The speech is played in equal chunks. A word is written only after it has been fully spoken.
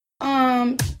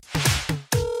pumped.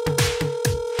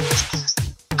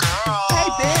 Hey,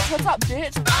 bitch. What's up,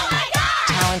 bitch? Oh my God!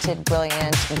 Talented,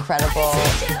 brilliant, incredible.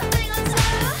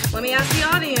 Let me ask the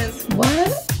audience.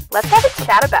 What? Let's have a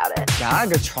chat about it.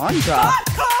 Gagatondra.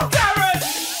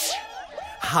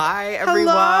 Hi,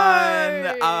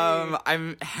 everyone. Hello.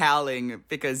 I'm howling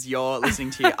because you're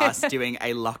listening to us doing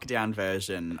a lockdown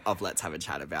version of Let's Have a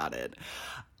Chat About It.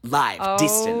 Live,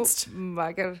 distanced. Oh,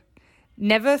 my God.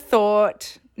 Never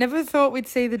thought we'd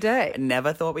see the day.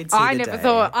 Never thought we'd see the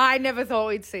day. I never thought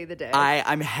we'd see the day.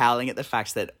 I'm howling at the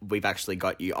fact that we've actually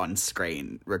got you on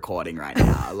screen recording right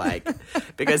now.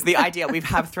 Because the idea, we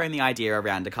have thrown the idea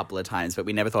around a couple of times, but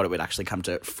we never thought it would actually come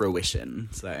to fruition.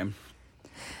 So,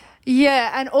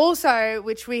 yeah, and also,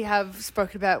 which we have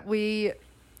spoken about, that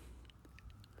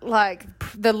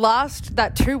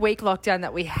 2-week lockdown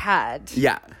that we had.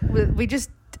 yeah. We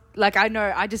just,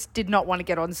 I just did not want to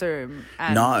get on Zoom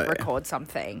and record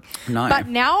something. No. But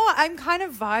now I'm kind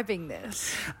of vibing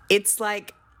this. It's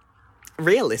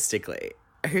realistically,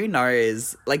 who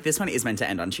knows? This one is meant to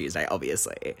end on Tuesday,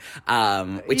 obviously,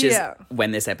 which is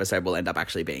when this episode will end up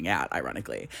actually being out,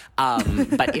 ironically.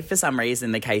 But if for some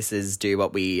reason the cases do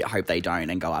what we hope they don't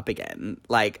and go up again,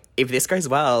 if this goes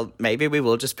well, maybe we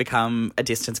will just become a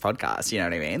distance podcast. You know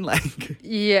what I mean?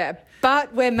 Yeah,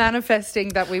 but we're manifesting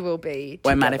that we will be together.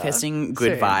 We're manifesting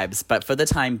good vibes, but for the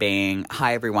time being,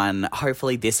 hi everyone.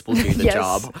 Hopefully this will do the Yes.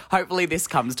 job. Hopefully this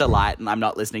comes to light and I'm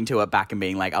not listening to it back and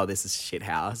being like, oh, this is shit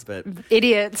house. But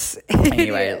Idiots.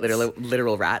 anyway, Idiots.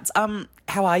 literal rats.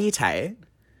 How are you, Tay?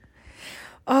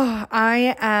 Oh,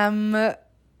 I'm a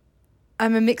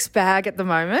mixed bag at the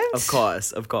moment. Of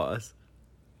course.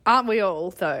 Aren't we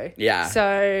all, though? Yeah.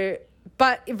 So,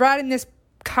 but right in this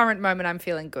current moment, I'm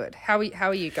feeling good. How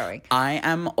are you going? I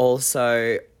am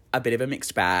also a bit of a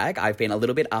mixed bag. I've been a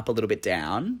little bit up, a little bit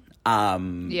down.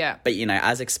 Yeah. But,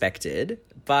 as expected.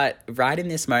 But right in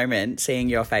this moment, seeing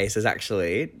your face has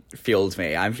actually fueled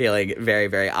me. I'm feeling very,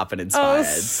 very up and inspired. Oh,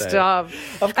 stop.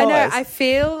 So, of course. I know.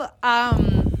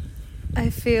 I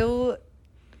feel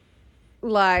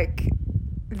like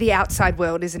the outside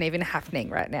world isn't even happening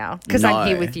right now because I'm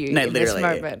here with you in this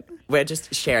moment. We're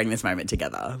just sharing this moment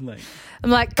together. I'm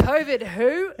like, COVID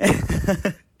who?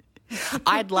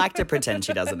 I'd like to pretend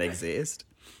she doesn't exist.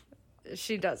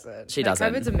 She doesn't. She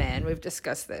doesn't. COVID's a man. We've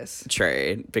discussed this.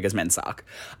 True, because men suck.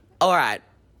 All right.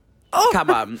 Come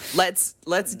on. Let's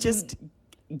just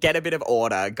get a bit of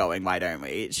order going, why don't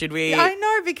we? Should we? I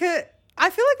know, because I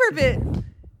feel like we're a bit...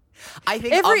 I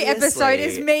think every obviously... episode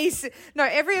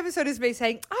is me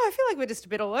saying, oh, I feel like we're just a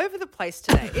bit all over the place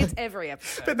today. It's every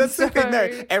episode. But that's the thing,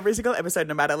 though. Every single episode,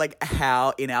 no matter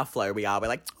how in our flow we are, we're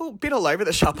like, oh, a bit all over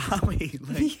the shop, aren't we? So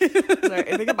I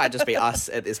think it might just be us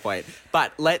at this point.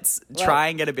 But let's try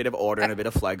and get a bit of order and a bit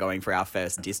of flow going for our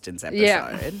first distance episode.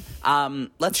 Yeah.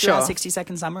 Let's do our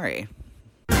 60-second summary.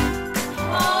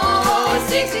 Oh,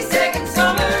 60-second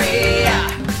summary.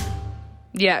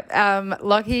 Yeah,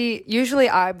 Lucky, usually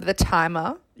I'm the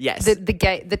timer. Yes.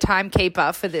 The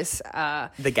timekeeper for this.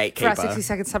 The gatekeeper. For our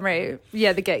 60-second summary.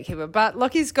 Yeah, the gatekeeper. But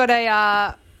Lucky's got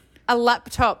a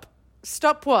laptop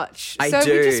stopwatch. I so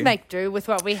do. we just make do with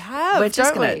what we have, We're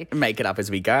just don't going to make it up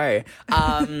as we go.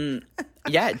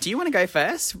 Yeah, do you want to go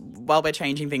first while we're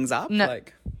changing things up? No.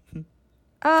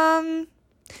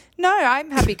 No, I'm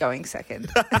happy going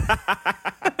second.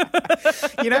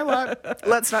 You know what?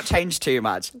 Let's not change too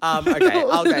much. Okay,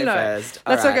 I'll go first.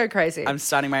 Let's All not go crazy. I'm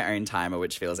starting my own timer,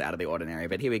 which feels out of the ordinary,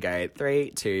 but here we go.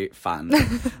 3, 2, fun.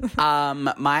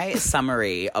 My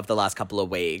summary of the last couple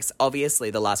of weeks, obviously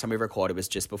the last time we recorded was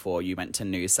just before you went to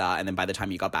Noosa, and then by the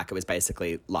time you got back, it was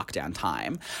basically lockdown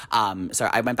time. So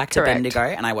I went back to Bendigo,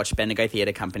 and I watched Bendigo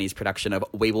Theatre Company's production of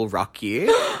We Will Rock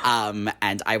You.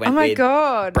 And I went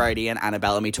with Brodie and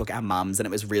Annabelle, and we took our mums, and it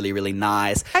was really, really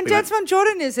nice. And Dance Mum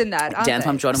Jordan is in that. Dance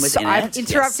Mum Jordan was in it. I'm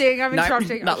interrupting. Yes. I'm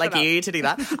interrupting. Not like you to do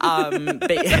that.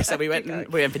 But yeah, so we went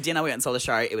for dinner. We went and saw the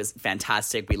show. It was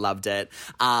fantastic. We loved it.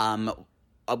 I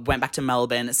went back to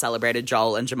Melbourne, celebrated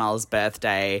Joel and Jamal's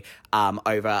birthday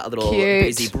over a little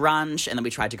boozy brunch, and then we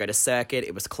tried to go to Circuit.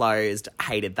 It was closed.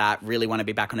 Hated that. Really want to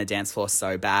be back on a dance floor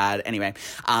so bad. Anyway,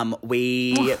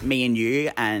 me and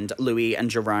you and Louis and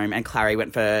Jerome and Clary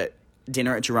went for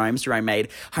dinner at Jerome's. Jerome made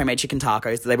homemade chicken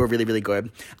tacos. They were really, really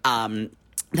good.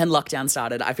 Then lockdown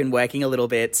started. I've been working a little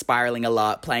bit, spiraling a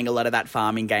lot, playing a lot of that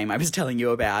farming game I was telling you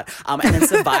about. And then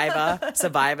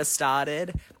Survivor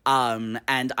started.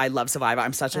 And I love Survivor.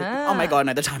 I'm such a... Oh, my God,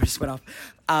 no, the timer just went off.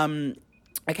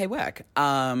 Okay, work.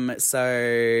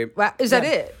 So... Wow, is that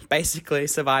it? Basically,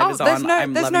 Survivor's on.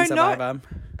 I'm loving Survivor.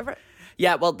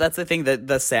 Yeah, well, that's the thing.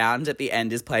 The sound at the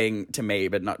end is playing to me,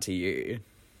 but not to you.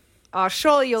 Oh,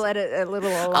 surely you'll edit a little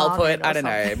alarm. I'll put, in or I don't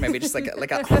know, something. maybe just like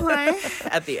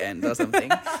a at the end or something.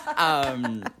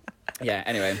 Yeah,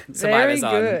 anyway, Survivor's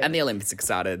on. good. And the Olympics are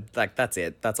started. Like, that's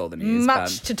it. That's all the news.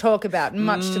 Much to talk about.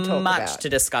 Much to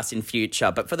discuss in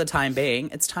future. But for the time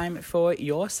being, it's time for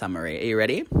your summary. Are you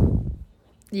ready?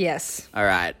 Yes. All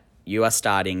right. You are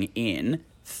starting in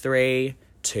 3,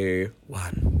 2,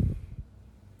 1.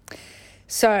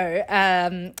 So,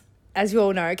 as you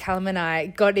all know, Callum and I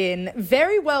got in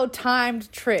very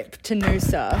well-timed trip to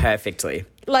Noosa. Perfectly.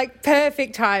 Like,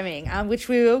 perfect timing, which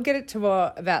we will get into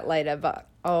more about later. But,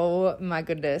 oh, my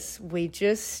goodness, we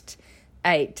just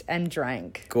ate and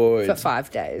drank Good. for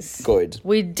 5 days. Good.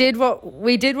 We did what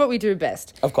we do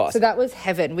best. Of course. So that was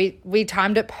heaven. We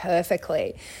timed it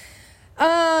perfectly.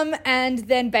 And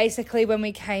then basically when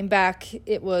we came back,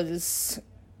 it was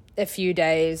a few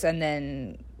days and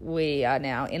then we are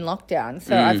now in lockdown.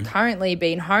 So I've currently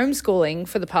been homeschooling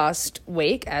for the past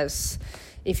week. As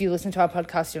if you listen to our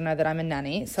podcast, you'll know that I'm a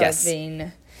nanny. So Yes. I've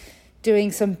been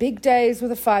doing some big days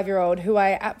with a 5-year-old who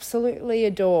I absolutely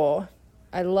adore.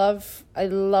 I love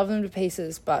them to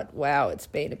pieces, but wow, it's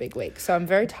been a big week. So I'm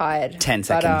very tired. 10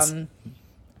 seconds.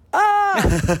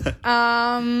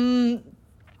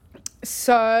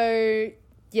 So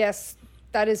yes,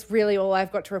 that is really all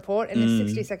I've got to report in a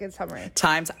 60-second summary.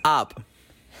 Time's up.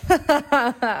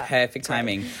 Perfect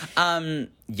timing.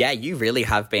 Yeah, you really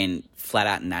have been flat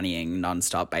out nannying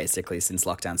nonstop basically since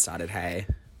lockdown started, hey?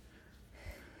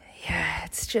 Yeah,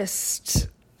 it's just...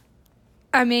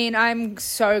 I mean, I'm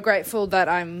so grateful that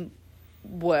I'm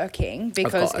working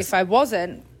because course. if I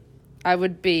wasn't, I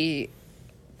would be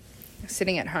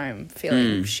sitting at home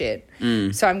feeling shit.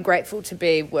 So I'm grateful to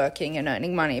be working and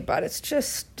earning money, but it's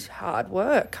just hard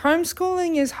work.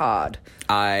 Homeschooling is hard.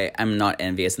 I am not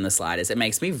envious in the slightest. It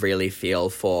makes me really feel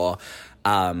for...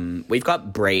 we've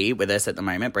got Bree with us at the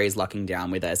moment. Bree's locking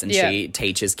down with us and she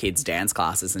teaches kids dance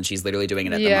classes and she's literally doing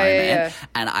it at the moment. Yeah.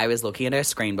 And I was looking at her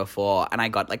screen before and I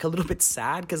got like a little bit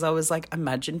sad because I was like,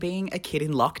 imagine being a kid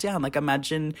in lockdown. Like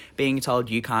imagine being told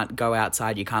you can't go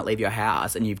outside, you can't leave your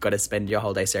house and you've got to spend your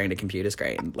whole day staring at a computer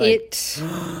screen. Like, It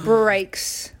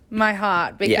breaks my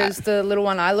heart because the little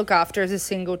one I look after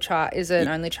is an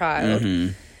only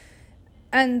child.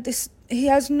 And he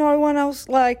has no one else.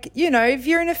 Like, you know, if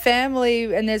you're in a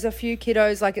family and there's a few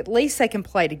kiddos, like at least they can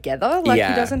play together. Like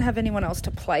he doesn't have anyone else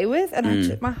to play with.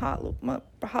 And my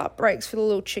heart breaks for the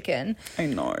little chicken. I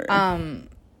know. And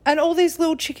all these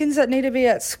little chickens that need to be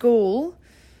at school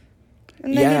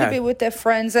and they need to be with their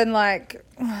friends and like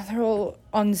they're all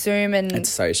on Zoom and it's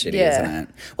so shitty, isn't it?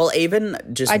 Well, even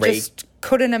just just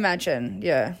couldn't imagine.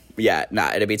 Yeah,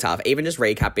 it'd be tough. Even just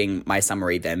recapping my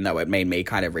summary then, though, it made me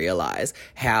kind of realise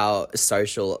how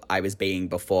social I was being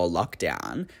before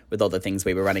lockdown with all the things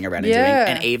we were running around and doing.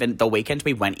 And even the weekend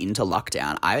we went into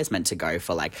lockdown, I was meant to go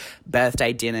for, like,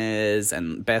 birthday dinners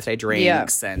and birthday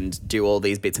drinks and do all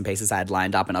these bits and pieces I had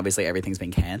lined up, and obviously everything's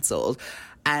been cancelled.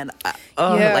 And,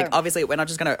 like, obviously we're not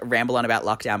just going to ramble on about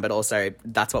lockdown, but also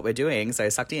that's what we're doing, so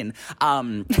sucked in.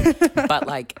 But,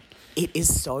 like... It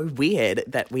is so weird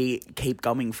that we keep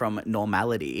going from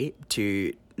normality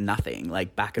to nothing,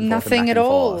 like back and forth. Nothing at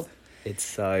all. It's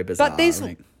so bizarre. But these,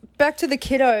 back to the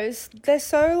kiddos, they're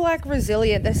so like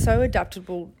resilient. They're so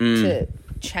adaptable to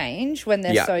change when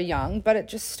they're so young. But it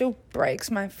just still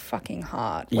breaks my fucking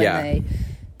heart when they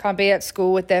can't be at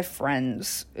school with their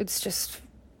friends. It's just.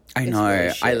 I know.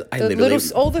 Really I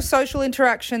literally all the social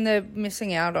interaction they're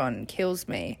missing out on kills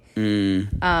me.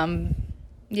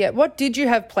 Yeah, what did you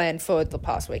have planned for the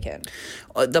past weekend?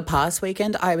 The past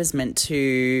weekend, I was meant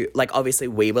to, like, obviously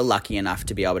we were lucky enough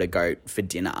to be able to go for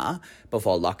dinner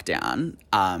before lockdown.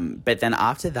 But then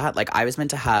after that, like, I was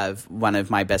meant to have one of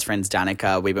my best friends,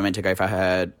 Danica, we were meant to go for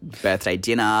her birthday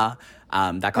dinner.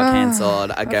 That got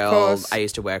cancelled. A girl I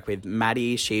used to work with,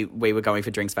 Maddie, we were going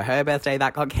for drinks for her birthday.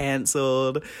 That got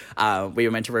cancelled. We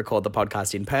were meant to record the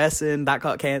podcast in person. That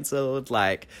got cancelled.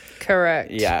 Like,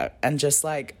 correct. Yeah. And just,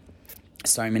 like,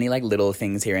 so many like little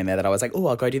things here and there that I was like, oh,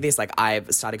 I'll go do this. Like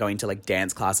I've started going to like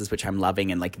dance classes, which I'm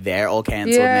loving, and like they're all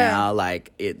cancelled now.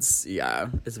 Like it's a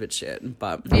bit shit.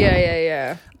 But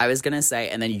yeah. I was gonna say,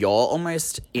 and then you're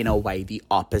almost in a way the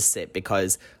opposite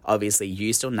because obviously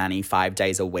you still nanny 5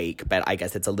 days a week, but I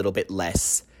guess it's a little bit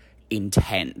less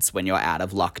intense when you're out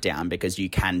of lockdown because you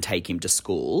can take him to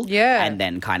school and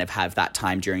then kind of have that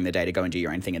time during the day to go and do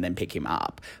your own thing and then pick him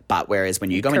up. But whereas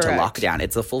when you go into lockdown,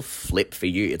 it's a full flip for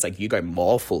you. It's like you go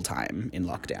more full-time in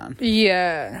lockdown.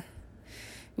 Yeah,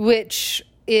 which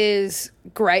is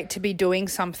great to be doing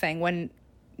something when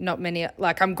not many,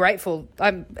 like I'm grateful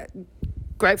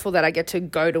grateful that I get to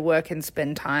go to work and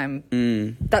spend time.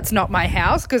 That's not my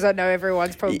house, because I know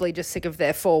everyone's probably just sick of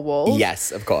their four walls.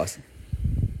 Yes, of course.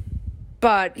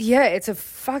 But yeah, it's a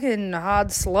fucking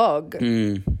hard slog.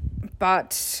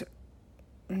 But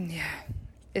yeah,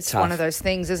 it's Tough. one of those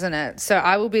things, isn't it? So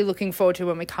I will be looking forward to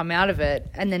when we come out of it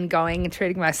and then going and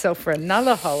treating myself for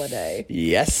another holiday.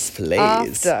 Yes, please.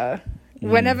 After.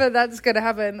 Whenever that's going to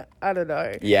happen, I don't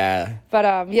know. Yeah.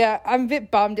 But yeah, I'm a bit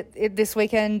bummed. This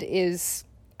weekend is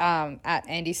at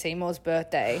Andy Seymour's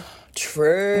birthday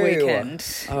True. weekend.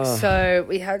 So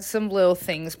we had some little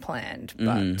things planned,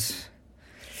 but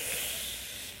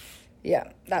yeah,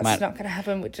 that's not going to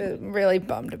happen, which I'm really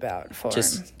bummed about for him.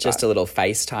 Just a little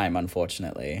FaceTime,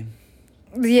 unfortunately.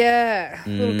 Yeah, a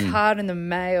little card in the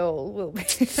mail will be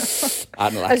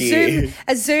Unlucky.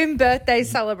 a Zoom birthday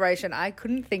celebration. I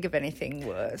couldn't think of anything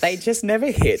worse. They just never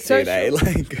hit, So do they? sure.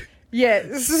 Like,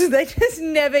 yes, they just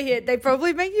never hit. They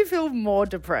probably make you feel more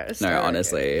depressed. no, I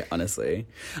reckon. honestly.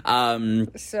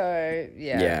 So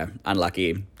yeah. Yeah,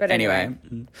 unlucky. But anyway,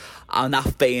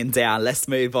 enough being down. Let's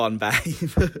move on, babe.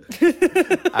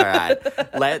 All right,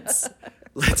 let's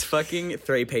fucking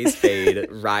three-piece feed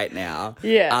right now.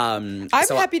 Yeah. I'm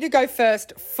happy to go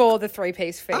first for the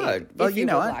three-piece feed. Oh, well, if you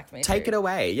know would what? like me Take to. it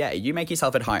away. Yeah, you make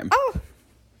yourself at home. Oh,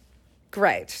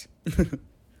 great.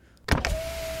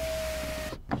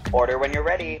 Order when you're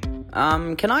ready.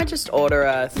 Can I just order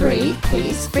a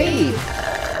Three-piece feed.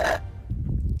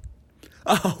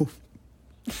 Oh.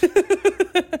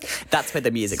 That's where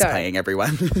the music's So- playing,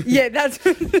 everyone. Yeah, that's...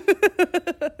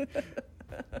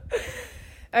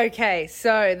 Okay,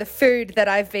 so the food that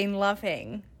I've been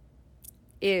loving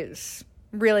is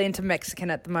really into Mexican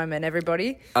at the moment,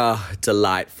 everybody. Oh,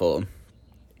 delightful.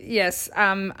 Yes,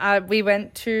 we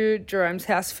went to Jerome's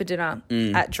house for dinner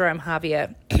at Jerome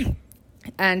Javier,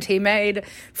 and he made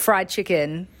fried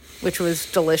chicken, which was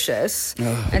delicious.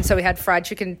 And so we had fried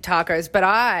chicken tacos, but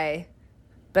I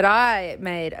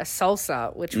made a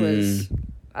salsa, which was...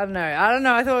 I don't know.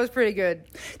 I thought it was pretty good.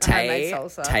 Handmade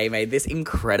salsa. Tay made this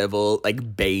incredible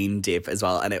bean dip as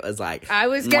well, and it was like I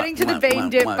was getting to the bean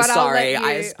dip, but sorry, I'll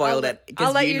let you, I spoiled it. 'cause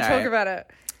I'll let you talk about it.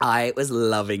 I was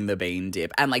loving the bean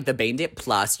dip, and the bean dip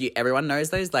plus everyone knows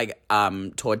those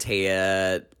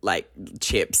tortilla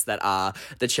chips that are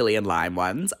the chili and lime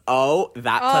ones. Oh,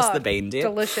 that plus the bean dip,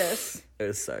 Delicious. It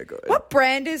was so good. What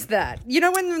brand is that? You know,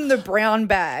 when in the brown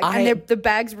bag and the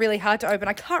bag's really hard to open.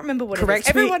 I can't remember what it is.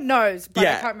 Everyone knows, but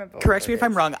I can't remember. Correct me if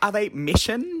I'm wrong. Are they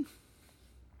Mission?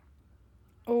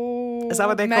 Oh, Is that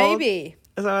what they're called? Maybe.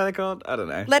 Is that what they're called? I don't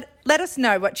know. Let us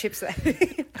know what chips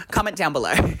they. Comment down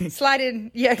below. Slide in.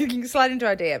 Yeah, you can slide into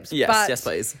our DMs. Yes, But, yes,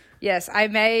 please. Yes, I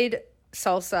made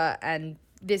salsa and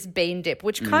this bean dip,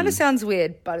 which kind of sounds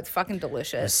weird, but it's fucking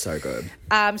delicious. It's so good.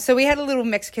 So we had a little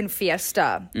Mexican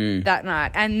fiesta that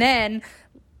night. And then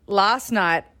last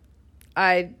night,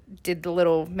 I did the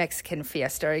little Mexican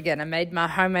fiesta again. I made my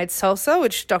homemade salsa,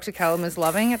 which Dr. Callum is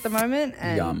loving at the moment.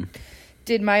 And Yum.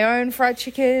 did my own fried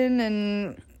chicken,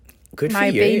 and Good my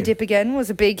for you. bean dip again was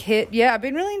a big hit. Yeah, I've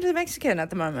been really into the Mexican at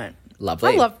the moment.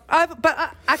 Lovely.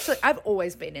 I've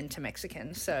always been into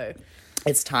Mexican, so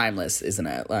It's timeless, isn't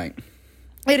it?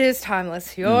 it is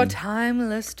timeless. You're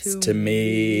timeless To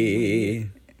me.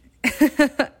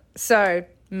 So,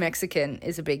 Mexican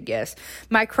is a big guess.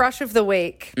 My crush of the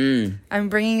week, I'm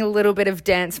bringing a little bit of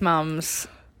Dance Mums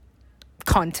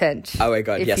content. Oh my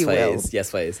God. if Yes, you will. please. Yes,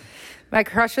 please. My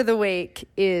crush of the week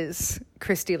is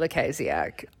Christy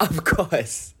Lacasiak. Of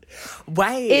course.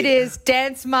 Wait. It is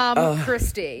Dance Mum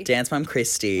Christy. Dance Mum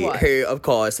Christy, What? who, of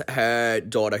course, her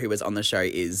daughter who was on the show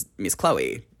is Miss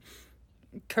Chloe.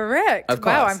 Correct. Of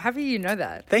Wow, course. I'm happy you know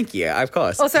that. Thank you. Of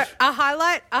course. Also, a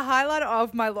highlight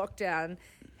of my lockdown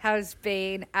has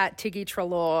been at Tiggy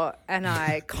Trelaw and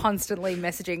I constantly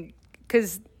messaging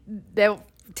because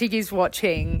Tiggy's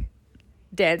watching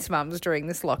Dance Mums during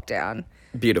this lockdown.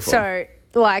 Beautiful. So,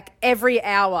 every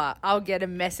hour I'll get a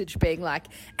message being like,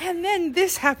 and then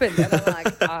this happened. And I'm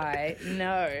like, I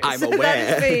know. I'm So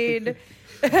aware.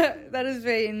 that has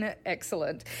been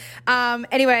excellent.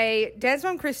 Anyway, Dance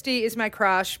Mom Christy is my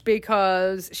crush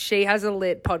because she has a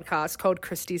lit podcast called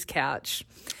Christy's Couch.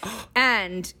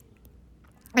 And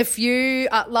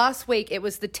last week it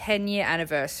was the 10-year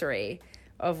anniversary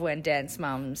of when Dance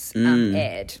Mums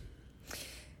aired.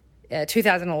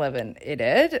 2011 it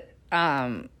aired.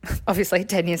 Obviously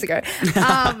 10 years ago.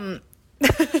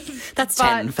 That's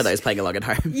 10 for those playing along at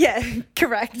home. Yeah,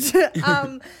 correct.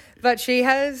 But she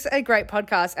has a great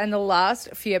podcast, and the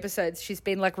last few episodes she's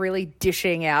been really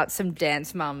dishing out some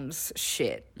Dance Mums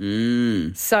shit.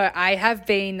 So I have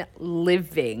been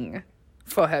living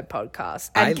for her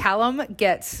podcast, and Callum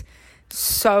gets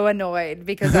so annoyed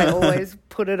because I always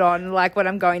put it on like when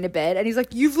I'm going to bed, and he's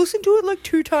like, "You've listened to it like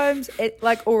 2 times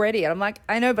like already," and I'm like,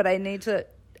 "I know, but I need to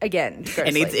again go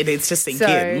to sleep." It needs to sink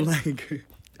in. Like,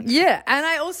 yeah, and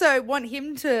I also want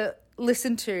him to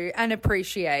listen to and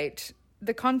appreciate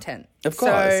the content. Of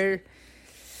course. So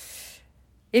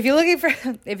if you're looking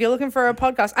for a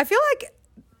podcast, I feel like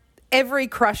every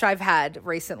crush I've had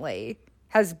recently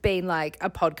has been like a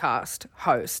podcast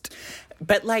host.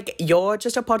 but like, you're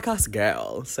just a podcast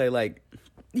girl, so like,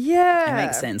 Yeah, it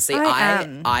makes sense. See,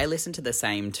 I listen to the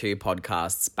same 2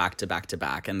 podcasts back to back to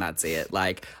back, and that's it.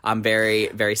 Like, I'm very,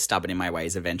 very stubborn in my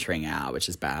ways of venturing out, which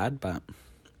is bad, but...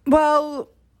 Well,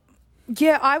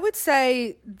 yeah, I would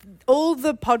say all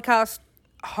the podcast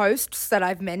hosts that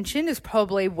I've mentioned is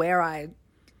probably where I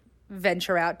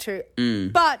venture out to.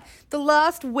 But the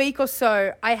last week or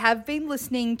so, I have been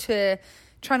trying to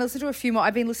listen to a few more.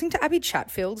 I've been listening to Abby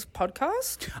Chatfield's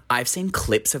podcast. I've seen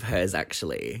clips of hers,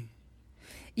 actually.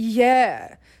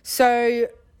 Yeah. So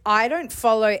I don't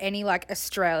follow any like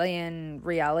Australian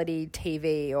reality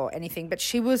TV or anything, but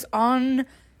she was on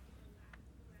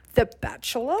The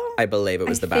Bachelor. I believe it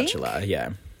was I The think? Bachelor,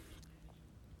 yeah.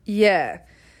 Yeah.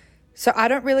 So I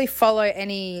don't really follow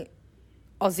any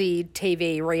Aussie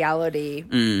TV reality,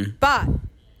 but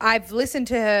I've listened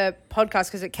to her podcast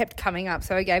because it kept coming up,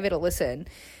 so I gave it a listen.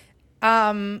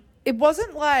 It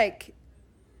wasn't like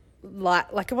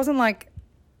it wasn't like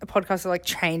a podcast that like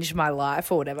changed my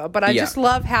life or whatever, but I just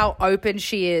love how open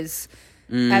she is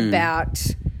about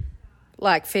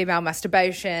like female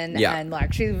masturbation and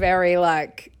like she's very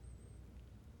like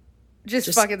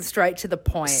just fucking straight to the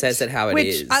point. Says it how it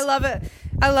is. I love it.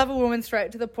 I love a woman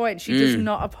straight to the point. She does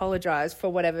not apologize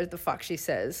for whatever the fuck she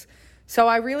says. So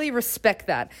I really respect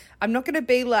that. I'm not going to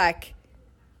be like,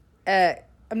 I'm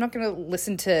not going to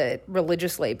listen to it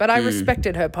religiously, but I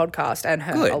respected her podcast and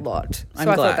her a lot. So I'm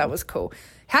I glad. thought that was cool.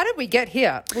 How did we get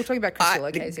here? We're talking about Christy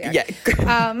Locasio. Yeah.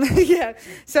 Yeah.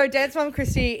 So Dance Mom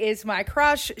Christy is my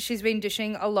crush. She's been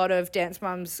dishing a lot of Dance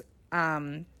Mom's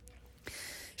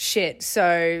shit.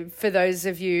 So for those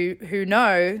of you who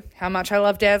know how much I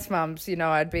love Dance Moms, you know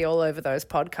I'd be all over those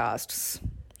podcasts.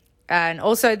 And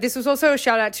also, this was also a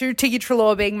shout out to Tiggy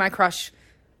Treloar being my crush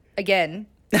again.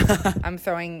 I'm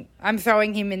throwing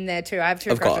him in there too. I have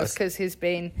 2 crushes because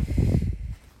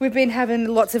we've been having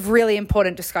lots of really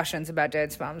important discussions about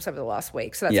Dance Moms over the last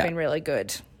week, so that's been really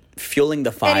good. Fueling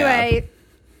the fire. Anyway,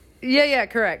 yeah,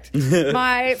 correct.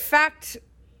 My fact,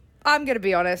 I'm going to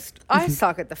be honest, I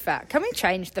suck at the fact. Can we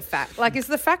change the fact? Like, is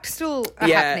the fact still a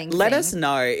happening thing? Let us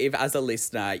know if, as a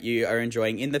listener, you are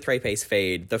enjoying in the 3-piece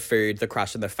feed the food, the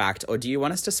crush, and the fact, or do you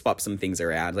want us to swap some things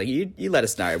around? Like, you let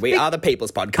us know. We are the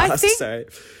People's Podcast, so...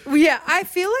 Yeah, I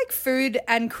feel like food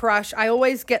and crush, I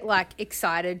always get, like,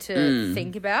 excited to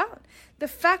think about. The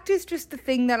fact is just the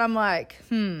thing that I'm like,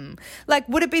 Like,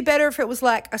 would it be better if it was,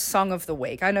 like, a song of the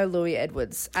week? I know Louis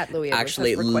Edwards, at Louis Edwards,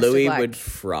 Actually, has requested, Louis like, would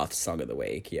froth song of the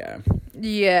week, yeah.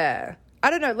 Yeah.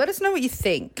 I don't know. Let us know what you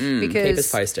think. Because Keep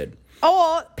us posted.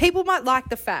 Or people might like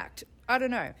the fact. I don't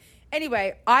know.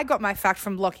 Anyway, I got my fact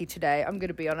from Lockie today, I'm going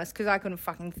to be honest, because I couldn't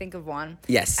fucking think of one.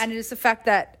 Yes. And it is the fact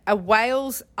that a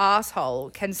whale's asshole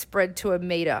can spread to a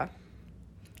meter.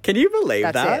 Can you believe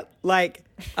That's that? it. Like,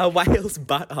 a whale's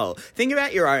butthole. Think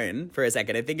about your own for a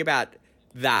second and think about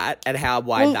that and how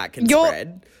wide that can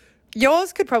spread.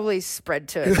 Yours could probably spread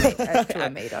to a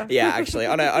meter. Yeah, actually,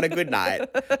 on a good night.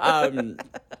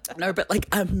 No, but like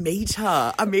a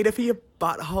meter for your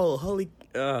butthole. Holy.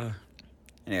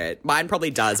 Anyway, mine probably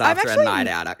does after a night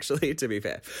out. Actually, to be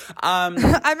fair, I'm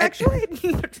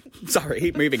actually.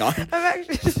 Sorry, moving on. I'm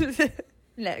actually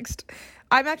next.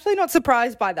 I'm actually not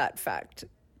surprised by that fact.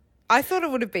 I thought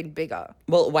it would have been bigger.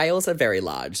 Well, whales are very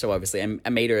large, so obviously a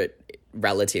meter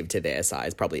relative to their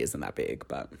size probably isn't that big,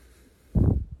 but.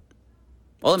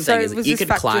 All I'm saying is you could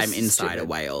climb inside a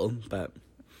whale, but...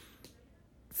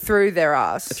 Through their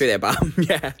ass. Through their bum,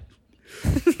 yeah.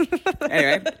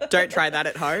 Anyway, don't try that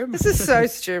at home. This is so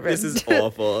stupid. This is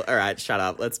awful. All right, shut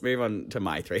up. Let's move on to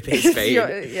my 3-piece feed.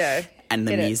 Yeah. And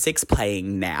the music's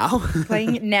playing now.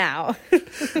 Playing now.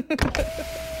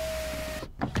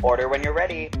 Order when you're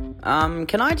ready.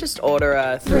 Can I just order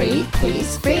a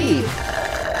 3-piece feed?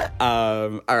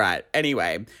 All right.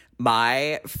 Anyway,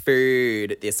 my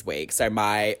food this week. So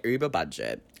my Uber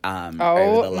budget.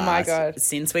 Over the my God.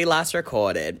 Since we last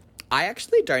recorded, I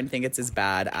actually don't think it's as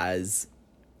bad as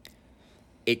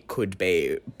it could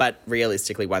be. But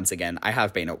realistically, once again, I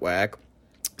have been at work,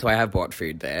 so I have bought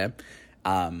food there.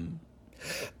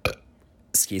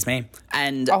 Excuse me.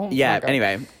 And Oh, my God.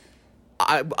 anyway,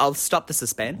 I'll stop the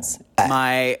suspense.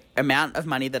 My amount of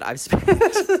money that I've spent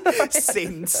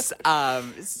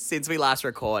since we last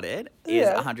recorded is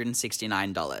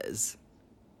 $169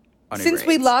 on Uber Since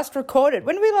we Eats. last recorded.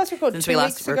 When did we last record? Since 2 we weeks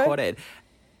last ago? recorded,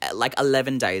 like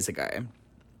 11 days ago.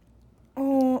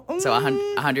 Oh, So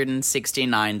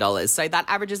 $169. So that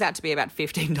averages out to be about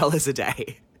 $15 a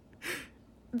day.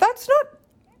 that's not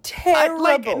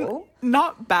terrible.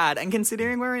 Not bad. And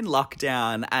considering we're in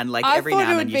lockdown and like I every thought now it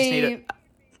and would then you just need to...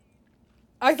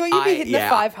 I thought you'd be hitting the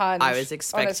 500. I was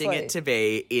expecting honestly. it to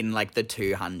be in like the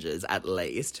 200s at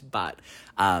least, but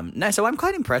no. So I'm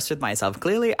quite impressed with myself.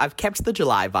 Clearly, I've kept the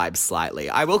July vibes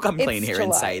slightly. I will come clean It's here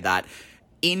and July. say that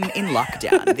in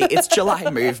lockdown, the It's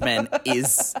July movement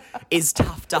is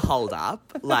tough to hold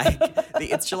up. Like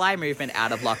the It's July movement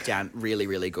out of lockdown, really,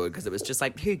 really good because it was just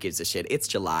like, who gives a shit? It's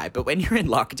July. But when you're in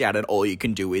lockdown and all you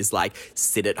can do is like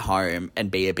sit at home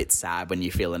and be a bit sad when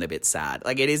you're feeling a bit sad,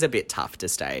 like it is a bit tough to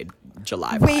stay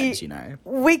July vibes, you know.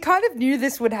 We kind of knew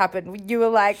this would happen. You were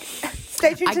like,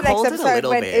 stay tuned I to the next called it a episode little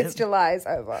when bit. It's July is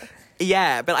over.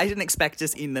 Yeah, but I didn't expect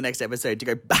us in the next episode to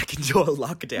go back into a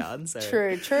lockdown. So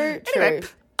True. Anyway,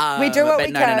 We do what but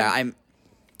we no, can.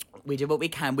 We do what we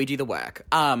can. We do the work.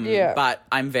 Yeah. But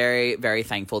I'm very, very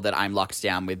thankful that I'm locked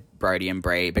down with Brody and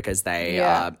Bree because they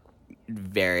Yeah. are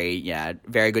very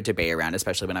good to be around,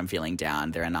 especially when I'm feeling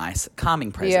down. They're a nice,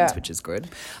 calming presence, Yeah. which is good.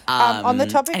 On the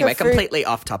topic anyway, of food- completely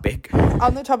off topic.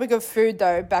 On the topic of food,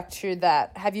 though, back to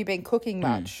that. Have you been cooking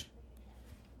much?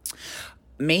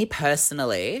 Me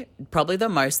personally, probably the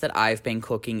most that I've been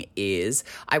cooking is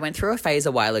I went through a phase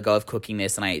a while ago of cooking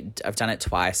this, and I've done it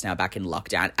twice now back in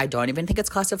lockdown. I don't even think it's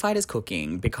classified as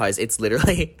cooking because it's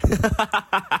literally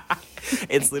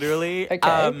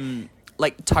Okay.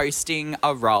 Like toasting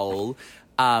a roll,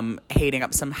 heating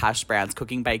up some hash browns,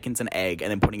 cooking bacons and egg,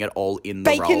 and then putting it all in the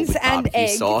roll Bacons with and barbecue egg?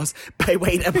 sauce.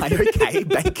 Wait, am I okay?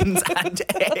 Bacons and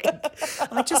egg.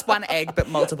 Like just one egg, but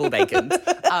multiple bacons.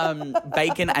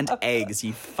 Bacon and eggs,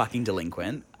 you fucking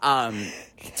delinquent.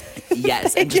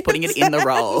 Yes, and just putting it in the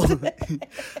roll.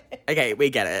 Okay, we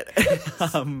get it.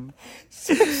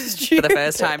 For the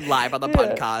first time live on the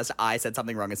podcast, I said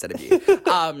something wrong instead of you.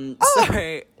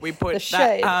 So we put The that.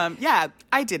 shade. Yeah,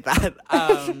 I did that.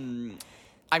 I'm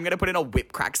going to put in a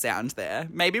whip crack sound there.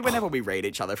 Maybe whenever we read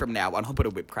each other from now on, I'll put a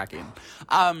whip crack in.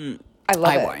 I love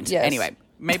I it. won't. Yes. Anyway,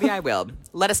 maybe I will.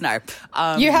 Let us know.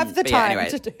 You have the but yeah, time anyway,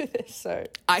 to do this, so.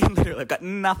 I literally have got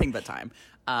nothing but time.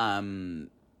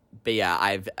 But yeah,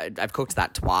 I've cooked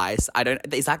that twice.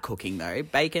 Is that cooking though?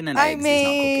 Bacon and eggs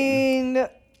is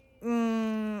not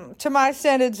cooking. To my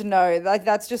standards, no. Like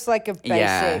that's just like a basic.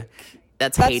 Yeah,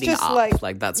 that's heating just up.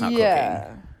 Like that's not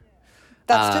cooking.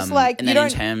 That's just like and you then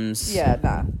don't. in terms, Yeah,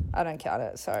 no, I don't count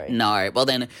it. Sorry. no. Well,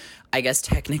 then I guess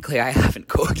technically I haven't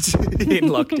cooked in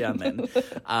lockdown then,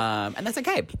 and that's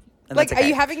okay. And Like, that's okay. are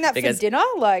you having that Because- for dinner?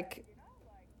 Like,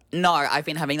 No, I've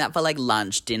been having that for like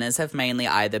lunch. Dinners have mainly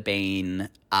either been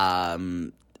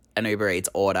an Uber Eats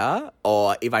order,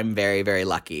 or if I'm very, very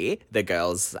lucky, the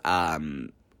girls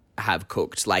have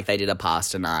cooked. Like they did a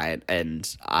pasta night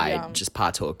and I Yum. just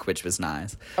partook, which was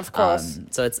nice. Of course.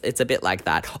 So it's a bit like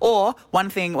that. Or one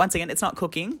thing, once again, it's not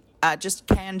cooking, just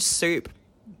canned soup.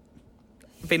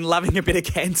 Been loving a bit of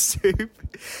canned soup.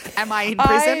 Am I in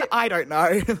prison? I don't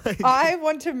know. I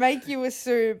want to make you a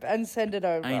soup and send it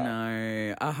over. I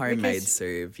know. A homemade Because-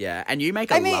 soup, yeah. And you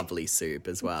make a mean, lovely soup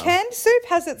as well. Canned soup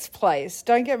has its place.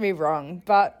 Don't get me wrong,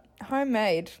 but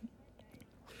homemade.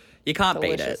 You can't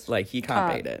beat Delicious. it. Like, you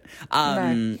can't Can't. beat it.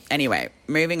 No. Anyway,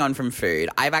 moving on from food,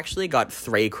 I've actually got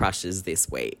 3 crushes this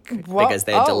week What? because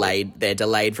they're Oh. delayed. They're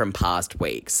delayed from past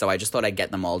weeks. So I just thought I'd get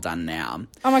them all done now.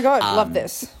 Oh my god, love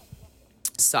this.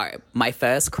 So my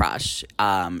first crush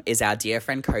is our dear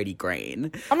friend Cody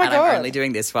Green. Oh my and God. I'm only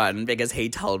doing this one because he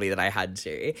told me that I had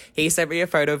to. He sent me a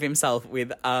photo of himself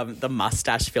with the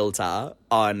mustache filter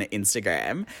on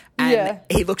Instagram. And Yeah.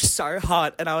 he looked so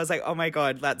hot. And I was like, oh my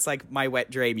God, that's like my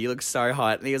wet dream. You look so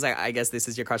hot. And he was like, I guess this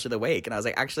is your crush of the week. And I was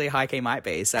like, actually, high key might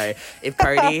be. So if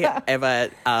Cody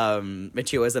ever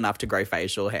matures enough to grow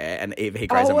facial hair and if he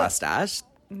grows a Oh. mustache,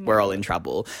 we're all in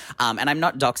trouble. And I'm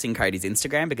not doxing Cody's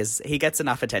Instagram because he gets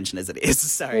enough attention as it is.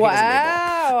 So he doesn't need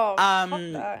more. Wow. Fuck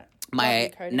that. Love My you,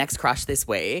 Cody. next crush this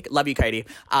week, love you, Cody.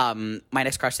 My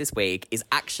next crush this week is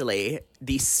actually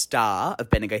the star of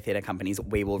Bendigo Theatre Company's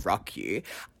We Will Rock You,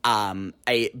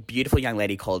 a beautiful young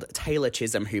lady called Taylor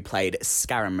Chisholm who played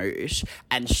Scaramouche.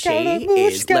 And she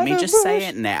Scaramouche, is, let me just say Scaramouche.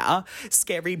 it now,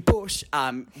 Scary Bush.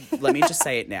 Let me just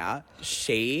say it now.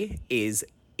 She is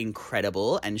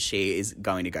incredible and she is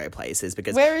going to go places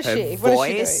because Where is her she? What is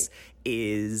she voice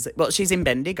is, well, she's in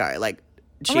Bendigo. Like,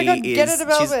 she Oh my god, is, get her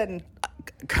to she's- Melbourne.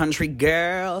 country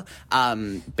girl. But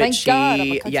Thank she, God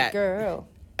I'm a country girl.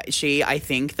 I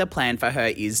think the plan for her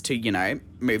is to, you know,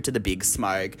 move to the big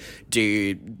smoke,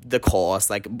 do the course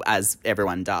like as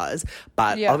everyone does.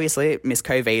 But obviously Miss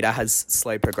Covita has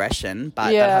slow progression,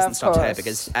 but that hasn't stopped her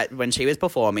because when she was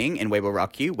performing in We Will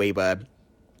Rock You, we were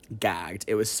gagged.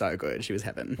 It was so good. She was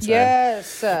heaven. So.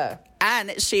 Yes.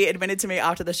 And she admitted to me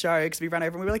after the show because we ran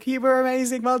over and we were like, you were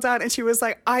amazing, well done. And she was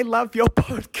like, I love your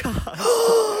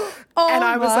podcast. And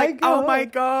I was like, oh my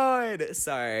God.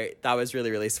 So that was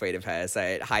really, really sweet of her.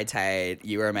 So hi, Tate.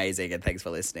 You were amazing and thanks for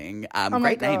listening.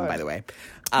 Great name, by the way.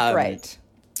 Great.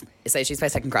 So she's my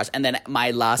second crush. And then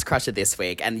my last crush of this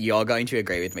week, and you're going to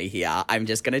agree with me here, I'm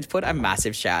just going to put a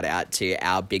massive shout out to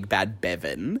our big bad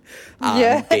Bevan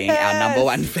being our number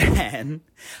one fan.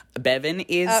 Bevan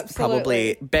is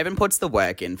Bevan puts the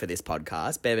work in for this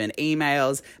podcast. Bevan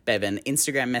emails, Bevan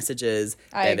Instagram messages.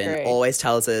 Bevan agree. always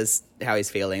tells us how he's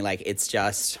feeling. Like, it's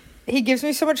just... He gives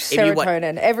me so much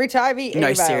serotonin every time he emails.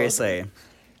 No, seriously.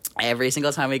 Every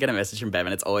single time we get a message from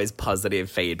Bevan, it's always positive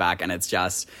feedback and it's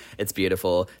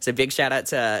beautiful. So big shout out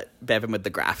to Bevan with the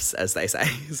graphs, as they say.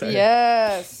 So,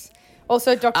 yes.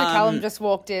 Also, Dr. Callum just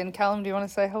walked in. Callum, do you want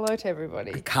to say hello to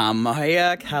everybody? Come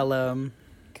here, Callum.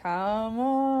 Come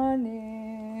on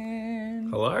in.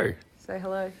 Hello. Say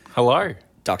hello. Hello.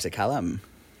 Dr. Callum.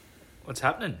 What's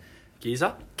happening?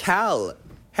 Geezer? Cal,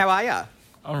 how are ya?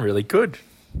 I'm really good.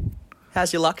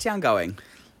 How's your lockdown going?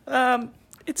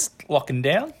 It's locking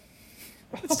down.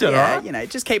 It's doing all right. You know,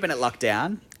 just keeping it locked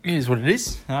down. It is what it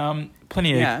is.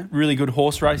 Plenty of really good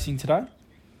horse racing today.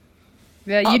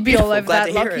 Yeah, you'd be all over Glad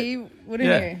that, to hear Lockie,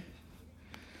 wouldn't you?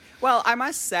 Well, I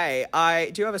must say,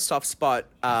 I do have a soft spot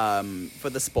for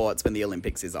the sports when the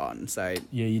Olympics is on. So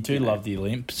yeah, you do love the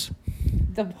Olymps.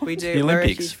 we do. The We're a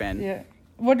Olympics. huge fan. Yeah.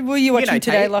 What were you watching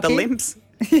today, Tate, Lockie? the Limps.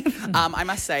 I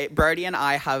must say, Brody and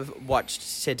I have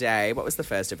watched today. What was the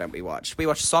first event we watched? We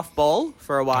watched softball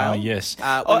for a while. Oh, yes.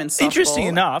 Women's softball. Interesting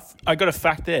enough, I got a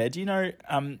fact there. Do you know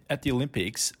at the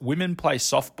Olympics, women play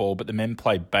softball, but the men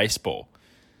play baseball?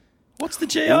 What's the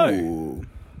GO? Ooh.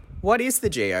 What is the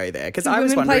GO there? Because Do I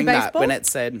was women play wondering that baseball? when it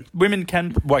said... Women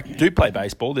do play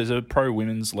baseball. There's a pro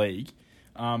women's league.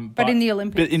 But in the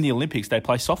Olympics? But in the Olympics, they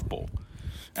play softball.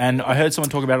 And I heard someone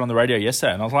talk about it on the radio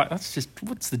yesterday, and I was like,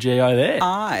 what's the GO there?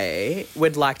 I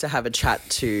would like to have a chat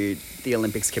to the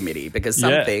Olympics committee because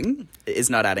something is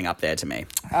not adding up there to me.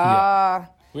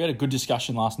 We had a good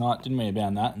discussion last night, didn't we,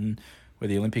 about that, and where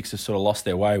the Olympics have sort of lost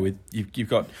their way with you've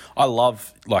got. I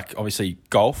love obviously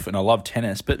golf and I love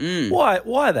tennis, but why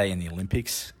are they in the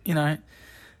Olympics? You know,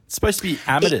 it's supposed to be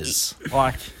amateurs.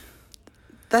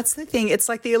 That's the thing. It's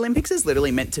like the Olympics is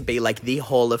literally meant to be like the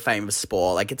Hall of Fame of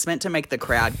sport. Like, it's meant to make the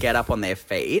crowd get up on their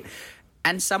feet,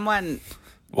 and someone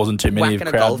wasn't too many of whacking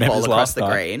a crowd golf ball members across last the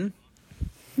night. green.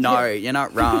 No, you're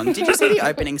not wrong. Did you see the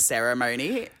opening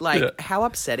ceremony? Like, how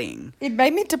upsetting. It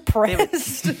made me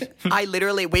depressed.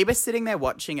 We were sitting there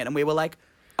watching it and we were like,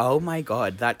 oh my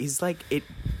God, that is like, it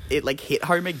like hit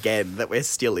home again that we're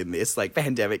still in this like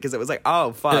pandemic, because it was like,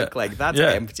 oh fuck, like that's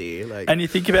empty. Like, and you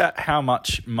think about how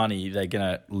much money they're going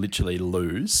to literally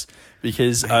lose,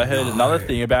 because I heard another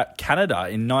thing about Canada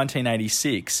in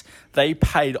 1986. They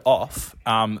paid off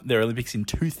their Olympics in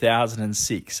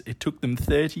 2006. It took them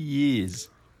 30 years.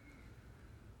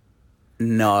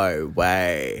 no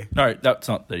way. No, that's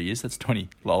not 30 years. That's 20.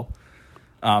 Lol.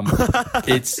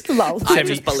 It's Lol. I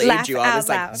just believed you. I was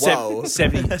like, Laugh whoa.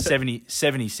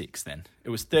 76 then. It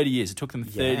was 30 years. It took them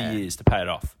 30 years to pay it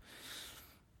off.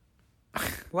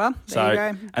 Well, there you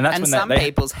go. And that's when some they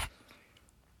people's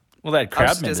well, they had I was crowd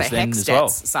just members gonna then say as well.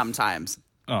 Hextets sometimes.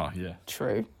 Oh, yeah.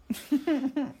 True.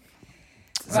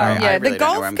 Sorry, I Yeah, really the don't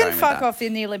know where golf I'm can going with fuck that. off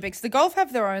in the Olympics. The golf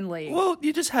have their own league. Well,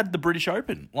 you just had the British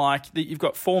Open. You've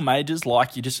got 4 majors,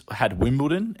 like you just had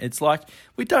Wimbledon. It's like,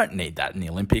 we don't need that in the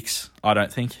Olympics, I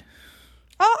don't think.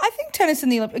 Oh, I think tennis in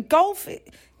the Olympics, golf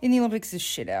in the Olympics is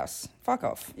shit house. Fuck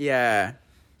off. Yeah.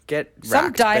 Get Some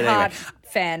racked. But diehard anyway.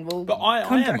 fan will. But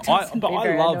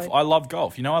I love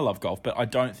golf. You know, I love golf, but I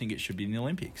don't think it should be in the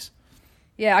Olympics.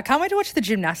 Yeah, I can't wait to watch the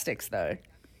gymnastics though.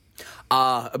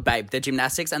 Babe, the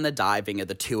gymnastics and the diving are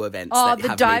the two events Oh, that the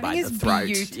have diving me by is the throat.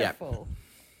 beautiful.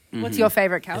 Yep. What's your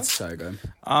favourite, Cal? It's so good.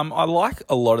 I like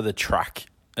a lot of the track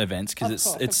events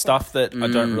because it's stuff that I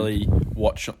don't really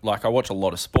watch. Like, I watch a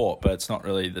lot of sport, but it's not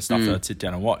really the stuff that I'd sit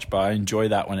down and watch. But I enjoy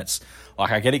that when it's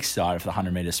like I get excited for the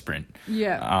 100-meter sprint.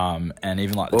 Yeah. And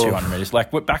even like the 200 meters.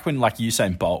 Like back when like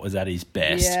Usain Bolt was at his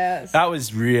best. Yes. That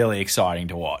was really exciting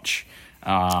to watch.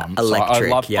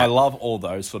 Electric. I love all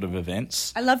those sort of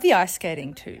events. I love the ice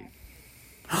skating too.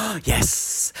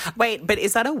 Yes. Wait, but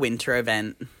is that a winter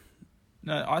event?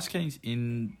 No, ice skating's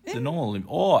in the normal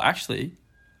Olympics. Oh, actually,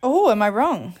 Oh, am I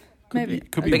wrong? Maybe.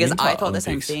 Could be Because Winter I thought the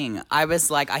same Olympics. thing. I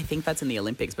was like, I think that's in the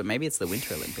Olympics, but maybe it's the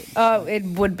Winter Olympics. Oh, it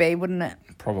would be, wouldn't it?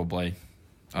 Probably.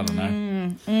 I don't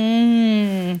know.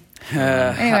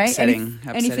 Anyway, Upsetting.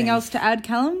 anything else to add,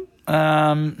 Callum?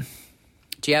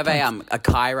 Do you have a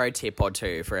Cairo tip or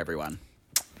two for everyone?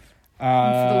 For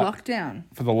the lockdown.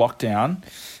 For the lockdown,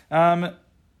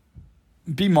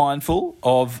 be mindful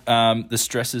of the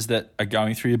stresses that are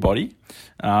going through your body.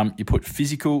 You put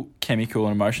physical, chemical,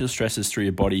 and emotional stresses through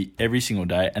your body every single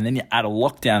day, and then you add a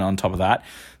lockdown on top of that.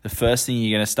 The first thing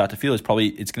you're going to start to feel is probably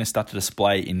it's going to start to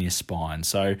display in your spine.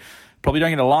 So probably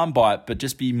don't get alarmed by it, but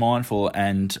just be mindful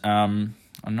and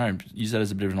I don't know, use that as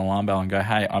a bit of an alarm bell and go,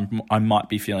 hey, I might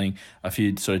be feeling a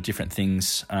few sort of different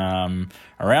things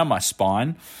around my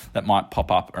spine that might pop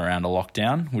up around a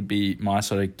lockdown, would be my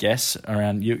sort of guess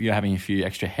around you're having a few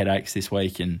extra headaches this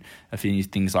week and a few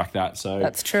things like that. So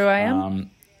That's true, I am.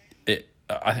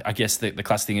 I guess the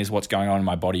classic thing is what's going on in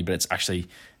my body, but it's actually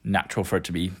natural for it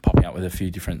to be popping up with a few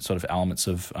different sort of elements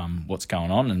of what's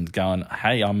going on and going,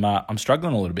 hey, I'm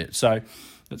struggling a little bit. So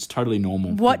that's totally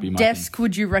normal. What desk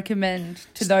would you recommend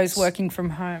to those working from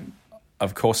home?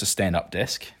 Of course, a stand-up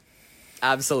desk.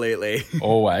 Absolutely.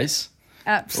 Always.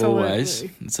 Absolutely. Always.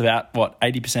 It's about,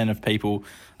 80% of people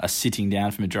are sitting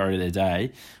down for the majority of their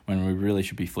day when we really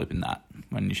should be flipping that,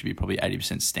 when you should be probably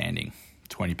 80% standing,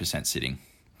 20% sitting.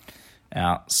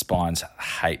 Our spines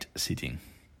hate sitting.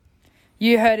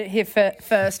 You heard it here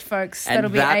first, folks. And That'll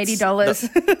be that's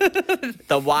 $80.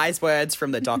 The wise words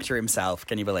from the doctor himself.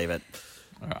 Can you believe it?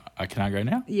 All right, can I go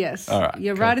now? Yes. All right,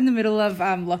 You're cool. right in the middle of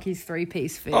Lockie's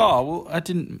 3-piece feed. Oh, well, I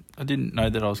didn't know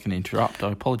that I was going to interrupt.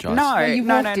 I apologise. No, you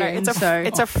no. walked in,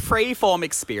 It's a free form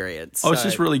experience. I was so-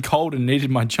 just really cold and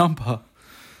needed my jumper.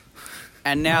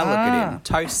 And now look at him,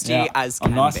 toasty as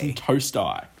can I'm nice be. and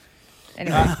toast-eye.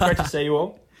 Anyway, Great to see you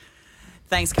all.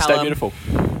 Thanks, Callum. Stay beautiful.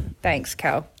 thanks,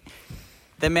 Cal.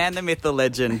 The man, the myth, the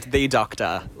legend, the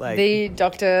doctor. Like, The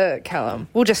Dr. Callum.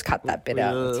 We'll just cut that bit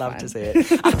out. It's love fine. to see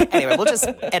it. Anyway, we'll just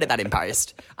edit that in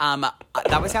post.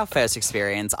 That was our first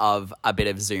experience of a bit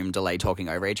of Zoom delay talking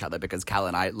over each other because Cal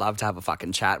and I love to have a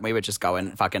fucking chat. We were just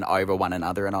going fucking over one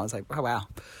another and I was like, oh, wow.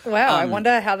 Wow, I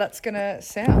wonder how that's going to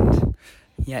sound.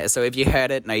 Yeah, so if you heard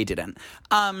it, no, you didn't.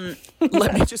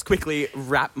 Let me just quickly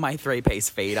wrap my 3-piece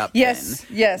feed up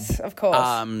Yes, of course.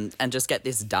 and just get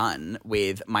this done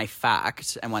with my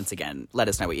fact. And once again, let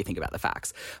us know what you think about the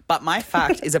facts. But my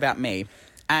fact is about me.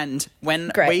 And when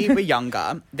Great. we were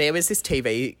younger, there was this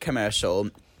TV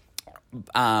commercial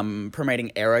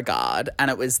promoting Aerogard, and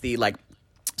it was the, like,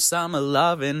 summer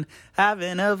loving,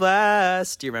 having a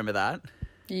blast. Do you remember that?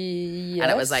 Yes.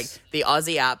 And it was like the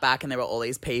Aussie outback, and there were all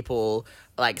these people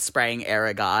like spraying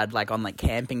Aerogard like on like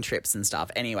camping trips and stuff.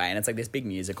 Anyway, and it's like this big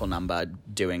musical number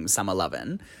doing Summer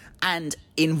Lovin'. And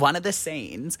in one of the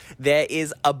scenes, there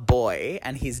is a boy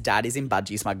and his dad is in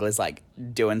Budgie Smugglers, like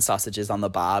doing sausages on the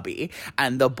Barbie.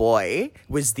 And the boy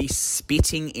was the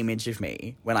spitting image of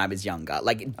me when I was younger,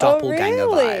 like doppelganger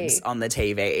really? vibes on the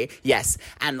TV. Yes.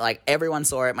 And like everyone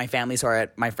saw it. My family saw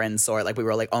it. My friends saw it. Like we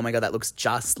were all like, oh my God, that looks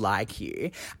just like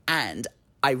you. And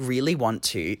I really want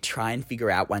to try and figure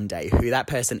out one day who that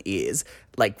person is,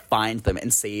 like find them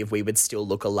and see if we would still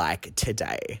look alike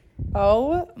today.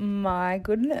 Oh my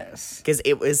goodness. Because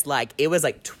it was like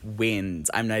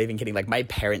twins. I'm not even kidding. Like my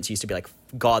parents used to be like,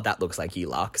 God, that looks like you,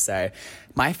 Locke. So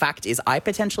my fact is I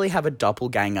potentially have a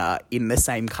doppelganger in the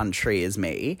same country as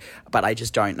me, but I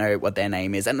just don't know what their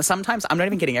name is. And sometimes, I'm not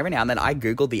even kidding, every now and then I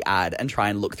Google the ad and try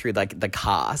and look through like the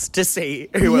cast to see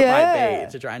who it might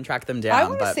be, to try and track them down. I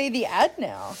want to see the ad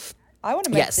now. I want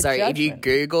to make the so judgment.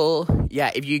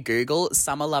 if you Google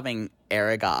summer loving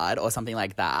Aerogard or something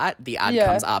like that, the ad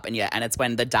comes up and it's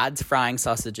when the dad's frying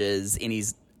sausages in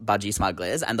his Budgie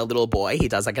Smugglers and the little boy, he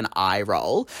does like an eye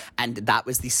roll, and that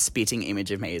was the spitting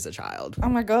image of me as a child. Oh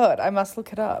my God, I must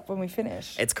look it up when we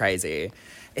finish. It's crazy.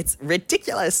 It's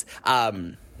ridiculous.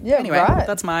 Anyway, right.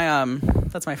 that's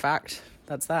my fact.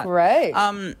 That's that. Great.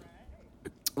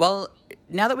 Well,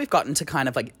 now that we've gotten to kind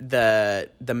of like the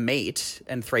meat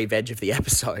and 3 veg of the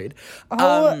episode,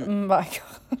 oh my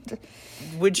God.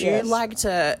 would you Yes. like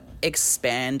to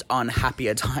expand on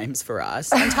happier times for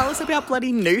us and tell us about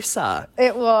bloody Noosa?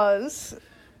 It was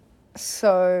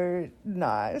so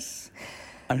nice.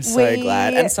 I'm so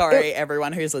glad. And sorry, it-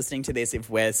 everyone who's listening to this, if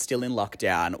we're still in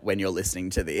lockdown when you're listening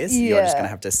to this, you're just going to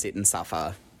have to sit and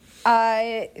suffer.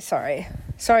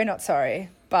 Sorry, not sorry,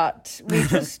 but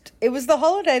it was the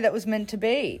holiday that was meant to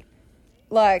be.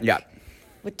 Like,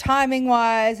 with timing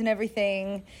wise and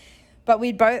everything. But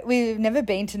we've never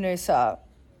been to Noosa.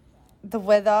 The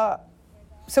weather,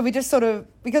 so we just sort of,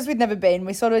 because we'd never been,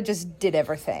 we sort of just did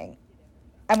everything.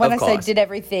 And when I Of say course. did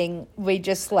everything, we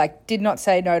just like did not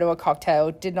say no to a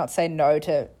cocktail, did not say no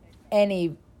to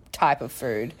any type of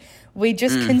food. We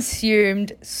just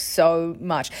consumed so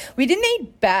much. We didn't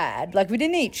eat bad. Like, we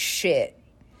didn't eat shit.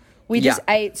 We just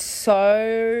ate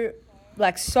so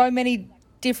many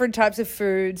different types of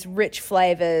foods, rich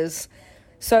flavors.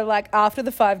 So, like, after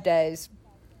the 5 days,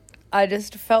 I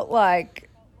just felt like,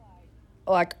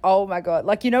 oh my God.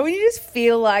 Like, you know, when you just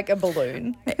feel like a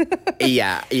balloon.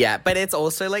 Yeah. But it's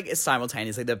also, like,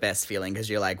 simultaneously the best feeling because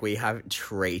you're like, we have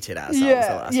treated ourselves the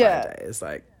last 5 days.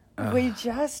 Like, we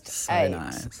just so ate.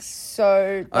 nice.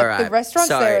 So, like, All right. the restaurants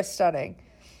So- there are stunning.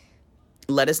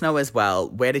 let us know as well,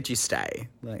 where did you stay?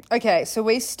 Like, Okay, so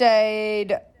we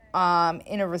stayed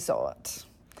in a resort.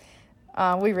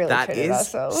 We really that treated is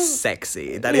ourselves.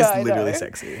 sexy. That Yeah, is I literally know.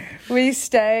 sexy. We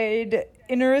stayed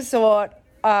in a resort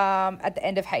at the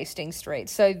end of Hastings Street.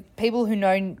 So people who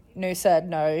know Noosa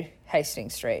know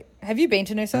Hastings Street. Have you been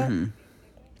to Noosa?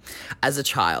 As a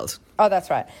child. Oh, that's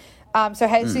right. So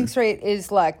Hastings Street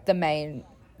is like the main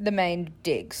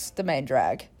digs, the main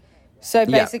drag. So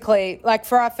basically, like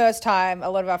for our first time, a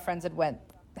lot of our friends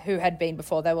who had been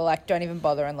before, they were like, don't even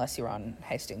bother unless you're on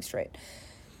Hastings Street.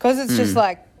 Because it's just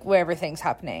like where everything's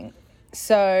happening.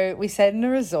 So we stayed in a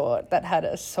resort that had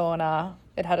a sauna,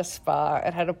 it had a spa,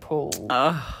 it had a pool.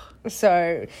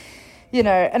 So, you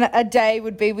know, and a day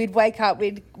would be we'd wake up,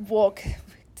 we'd walk,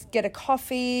 get a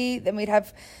coffee, then we'd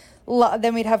have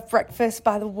breakfast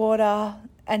by the water,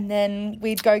 and then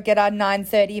we'd go get our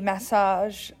 9:30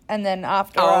 massage, and then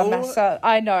after our massage,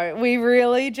 I know,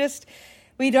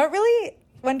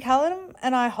 when Callum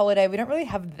and I holiday, we don't really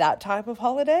have that type of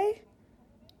holiday.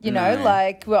 You know,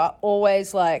 like we're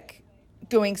always like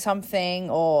doing something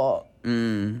or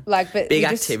like, but Big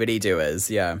activity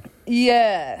doers, yeah.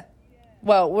 Yeah.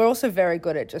 Well, we're also very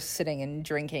good at just sitting and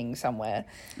drinking somewhere.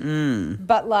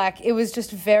 But like, it was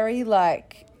just very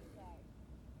like,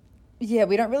 yeah,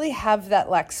 we don't really have that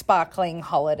like sparkling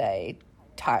holiday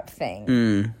type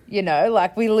thing. You know,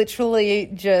 like we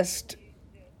literally just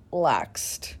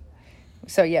laxed.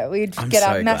 So yeah, we'd get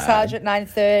our massage at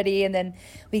 9:30, and then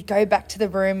we'd go back to the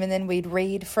room, and then we'd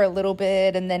read for a little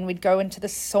bit, and then we'd go into the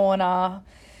sauna,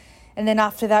 and then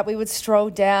after that we would stroll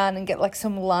down and get like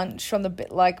some lunch on the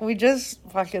bit. Like we just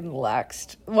fucking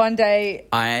laxed. One day,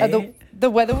 the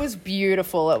weather was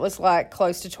beautiful. It was like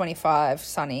close to 25,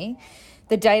 sunny.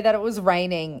 The day that it was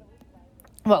raining,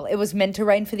 well, it was meant to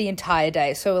rain for the entire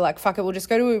day. So we're like, fuck it, we'll just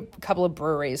go to a couple of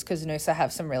breweries because Noosa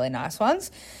have some really nice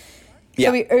ones. Yeah.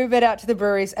 So we Ubered out to the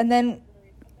breweries, and then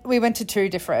we went to 2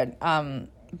 different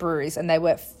breweries, and they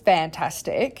were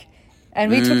fantastic.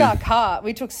 And we took our cart.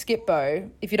 We took Skipbo.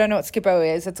 If you don't know what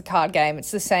Skipbo is, it's a card game.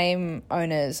 It's the same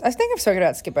owners. I think I've spoken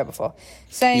about Skipbo before.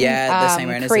 The same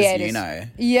owners creators. as you know.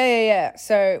 Yeah.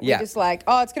 So Yeah. we're just like,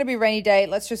 oh, it's going to be a rainy day.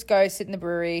 Let's just go sit in the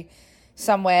brewery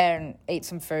somewhere and eat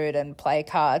some food and play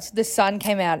cards. The sun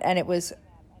came out, and it was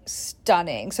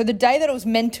stunning. So the day that it was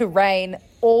meant to rain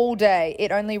all day,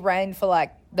 it only rained for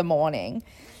like the morning.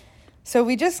 So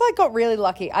we just like got really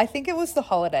lucky. I think it was the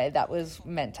holiday that was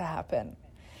meant to happen.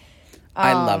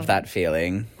 I love that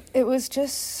feeling. It was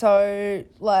just so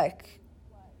like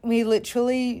we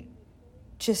literally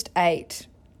just ate.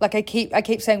 Like I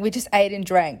keep saying we just ate and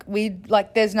drank. We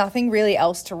like there's nothing really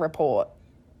else to report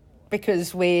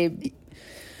because we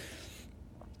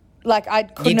like I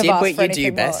couldn't have asked for anything more. You did what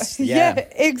you do best. Yeah,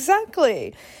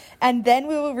 exactly. And then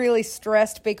we were really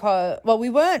stressed because we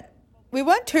weren't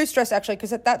too stressed actually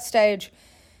because at that stage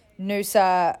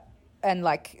Noosa and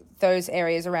like those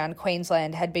areas around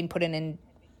Queensland had been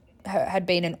had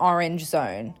been an orange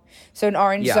zone. So an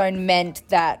orange zone meant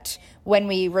that when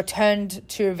we returned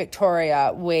to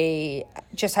Victoria, we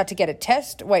just had to get a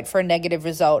test, wait for a negative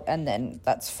result, and then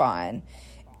that's fine.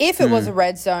 If it was a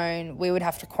red zone, we would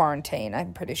have to quarantine,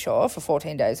 I'm pretty sure, for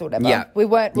 14 days or whatever. Yeah. We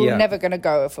were never going to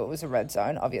go if it was a red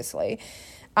zone, obviously.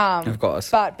 Of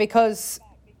course. But because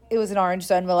it was an orange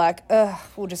zone, we're like,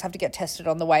 we'll just have to get tested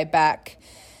on the way back.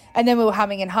 And then we were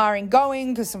humming and hawing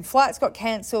going because some flights got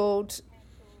cancelled.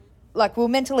 Like, we were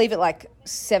meant to leave at like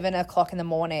 7 o'clock in the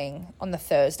morning on the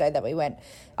Thursday that we went.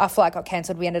 Our flight got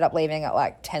cancelled. We ended up leaving at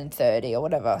like 10:30 or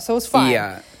whatever. So it was fine.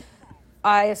 Yeah.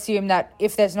 I assume that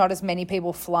if there's not as many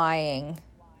people flying,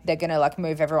 they're going to like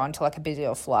move everyone to like a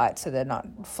busier flight so they're not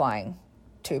flying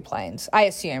 2 planes. I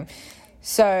assume.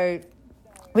 So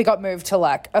we got moved to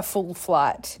like a full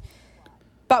flight.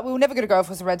 But we were never going to go if it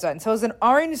was a red zone. So it was an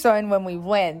orange zone when we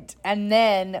went. And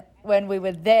then when we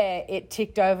were there, it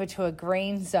ticked over to a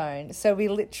green zone. So we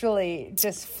literally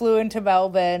just flew into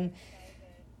Melbourne.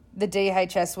 The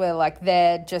DHS were like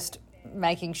there just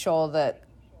making sure that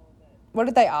what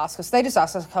did they ask us? They just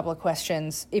asked us a couple of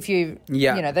questions. If you,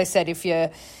 they said if you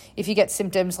get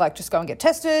symptoms, like just go and get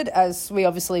tested, as we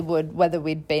obviously would, whether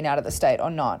we'd been out of the state or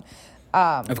not.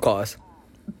 Of course.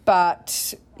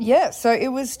 But yeah, so it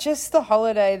was just the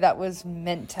holiday that was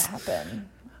meant to happen.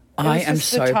 I am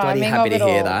so bloody happy to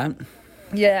hear that.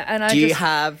 Yeah, and Do you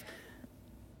have...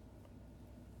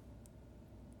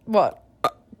 What?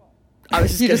 I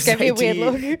was just You going just to gave say, me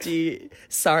a weird look.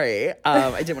 Sorry,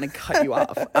 I didn't want to cut you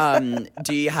off.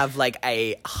 Do you have like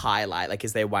a highlight? Like,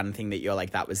 is there one thing that you're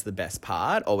like, that was the best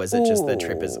part? Or was it just the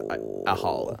trip as a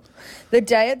whole? The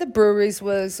day at the breweries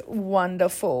was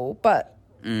wonderful, but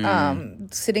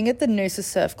sitting at the Noosa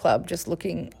Surf Club, just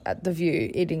looking at the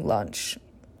view, eating lunch,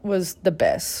 was the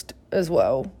best as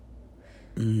well.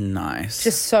 Nice.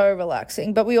 Just so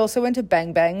relaxing. But we also went to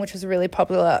Bang Bang, which is a really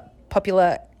popular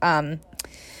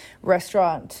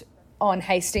restaurant on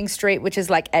Hastings Street, which is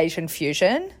like Asian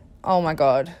fusion. Oh my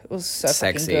God, it was so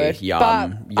sexy, fucking good. yum,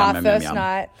 but yum, our yum, first yum.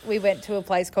 night, we went to a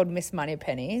place called Miss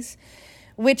Moneypenny's,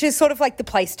 which is sort of like the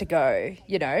place to go,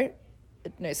 you know.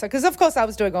 So, because of course I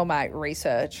was doing all my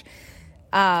research.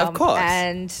 Of course.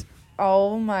 And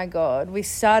oh my God, we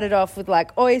started off with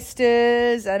like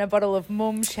oysters and a bottle of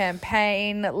Mumm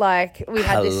champagne. Like we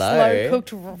had this slow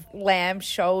cooked lamb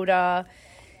shoulder.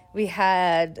 We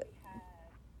had,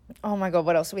 oh my God,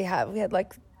 what else did we have? We had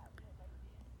like,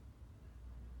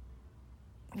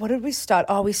 what did we start?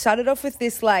 Oh, we started off with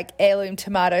this like heirloom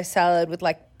tomato salad with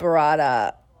like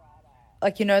burrata.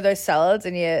 Like, you know those salads,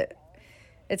 and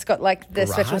it's got like the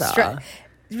special Burrata?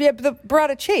 Yeah, but the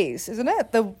burrata cheese, isn't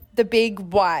it? The big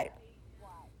white.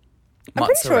 I'm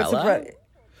pretty sure it's a Mozzarella? burrata.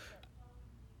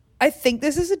 I think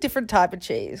this is a different type of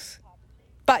cheese.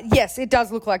 But yes, it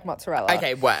does look like mozzarella.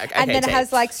 Okay, work. Okay, and then it take.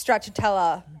 has like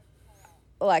stracciatella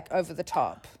like over the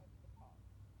top.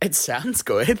 It sounds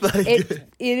good. Like, It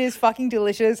is fucking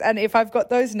delicious. And if I've got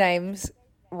those names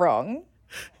wrong,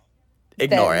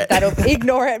 ignore then it.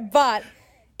 ignore it. But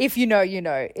if you know, you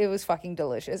know. It was fucking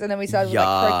delicious. And then we started with like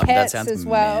Yuck, that croquettes sounds as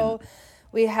well. mint.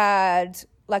 We had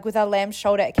like with our lamb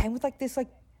shoulder, it came with like this like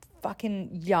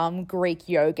fucking yum Greek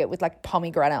yogurt with like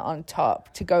pomegranate on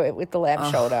top to go with the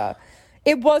lamb shoulder.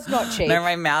 It was not cheap. No,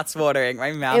 my mouth's watering. My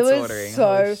It mouth's was watering.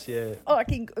 so Holy shit.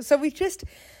 fucking. So we just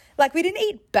like we didn't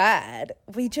eat bad.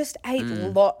 We just ate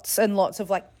lots and lots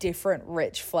of like different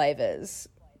rich flavors,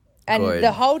 and Good.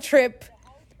 the whole trip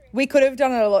we could have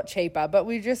done it a lot cheaper. But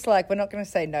we just like we're not going to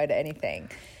say no to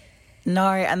anything. No,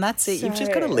 and that's it. You've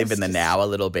just got to So live in the it's now a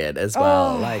little bit as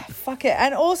well. Like, Fuck it.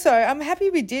 And also, I'm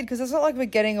happy we did because it's not like we're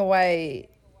getting away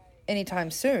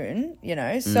anytime soon, you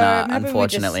know. So Nah, I'm happy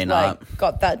unfortunately we just, not. like,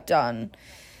 got that done.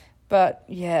 But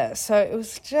yeah, so it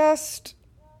was just,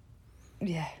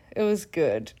 yeah, it was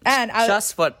good. And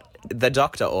just what the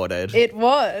doctor ordered. it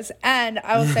was. And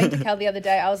I was saying to Cal the other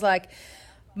day, I was like,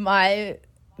 my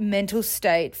mental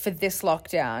state for this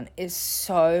lockdown is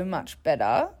so much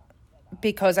better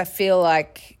because I feel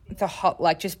like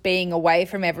just being away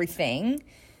from everything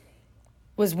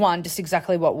was just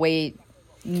exactly what we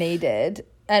needed.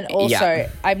 And also, Yeah.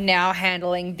 I'm now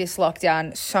handling this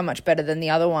lockdown so much better than the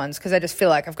other ones because I just feel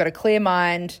like I've got a clear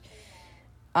mind.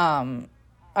 I'm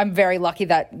very lucky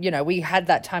that, you know, we had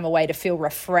that time away to feel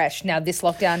refreshed. Now, this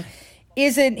lockdown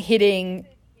isn't hitting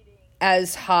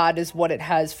as hard as what it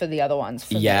has for the other ones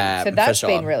for me. So for that's sure.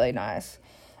 been really nice.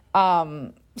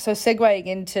 So segueing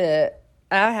into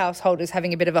our household is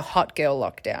having a bit of a hot girl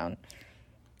lockdown.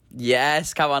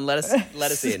 Yes, come on, let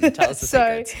us in. Tell us the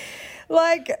secrets.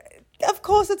 Like, of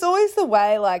course, it's always the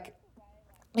way, like,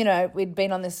 you know, we'd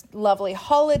been on this lovely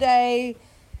holiday,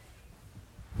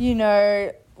 you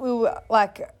know, we were,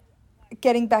 like,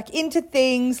 getting back into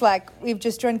things, like, we've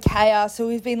just joined Chaos, so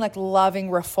we've been, like, loving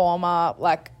Reformer,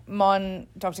 like, Mon,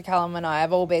 Dr. Callum and I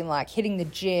have all been, like, hitting the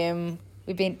gym,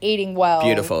 we've been eating well.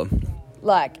 Beautiful.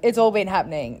 Like, it's all been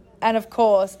happening. And, of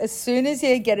course, as soon as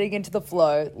you're getting into the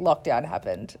flow, lockdown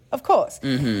happened. Of course.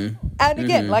 Mm-hmm. And,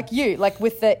 again, like you, like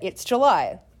with the It's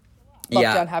July,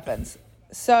 lockdown happens.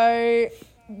 So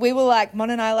we were like,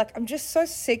 Mon and I, like, I'm just so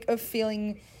sick of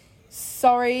feeling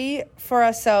sorry for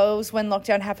ourselves when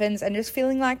lockdown happens and just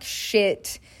feeling like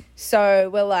shit.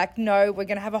 So we're like, no, we're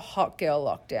going to have a hot girl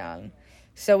lockdown.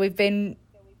 So we've been,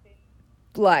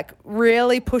 like,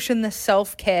 really pushing the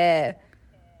self-care,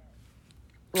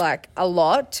 like, a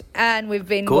lot. And we've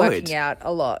been working out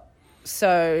a lot.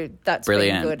 So that's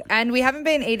Brilliant. been good. And we haven't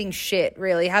been eating shit,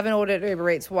 really. Haven't ordered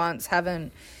Uber Eats once.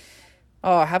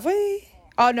 Oh, have we?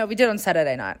 Oh, no, we did on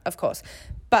Saturday night, of course.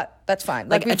 But that's fine.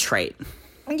 Like we- a treat.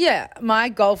 Yeah, my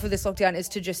goal for this lockdown is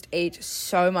to just eat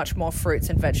so much more fruits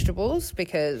and vegetables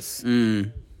because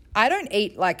I don't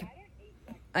eat, like,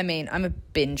 I mean, I'm a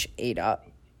binge eater,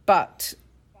 but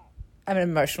I'm an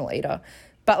emotional eater.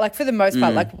 But like for the most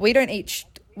part, like we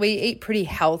eat pretty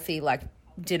healthy, like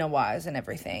dinner wise and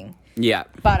everything. Yeah.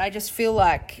 But I just feel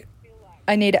like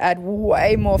I need to add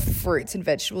way more fruits and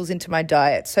vegetables into my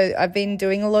diet. So I've been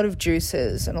doing a lot of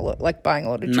juices and buying a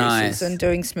lot of juices Nice. and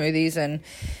doing smoothies and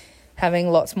having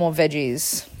lots more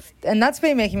veggies. And that's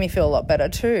been making me feel a lot better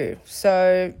too.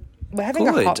 So we're having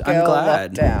a Good. hot I'm girl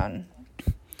glad. lockdown.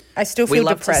 I still feel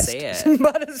love to depressed, see it.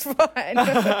 but it's fine.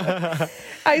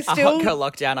 A hot girl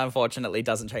lockdown, unfortunately,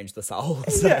 doesn't change the soul.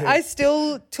 So. I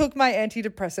still took my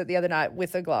antidepressant the other night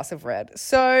with a glass of red.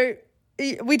 So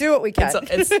we do what we can.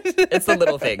 It's the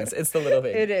little things. It's the little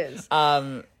things. It is.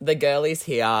 The girlies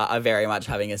here are very much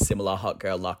having a similar hot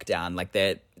girl lockdown. Like,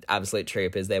 they're absolute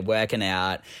troopers. They're working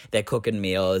out. They're cooking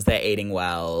meals. They're eating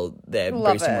well. They're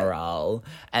Love boosting it. morale.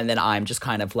 And then I'm just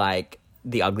kind of like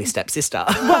the ugly stepsister.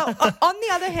 Well, on the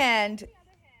other hand,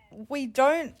 we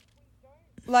don't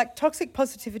like toxic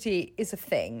positivity is a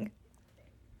thing.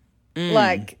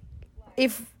 Like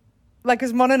if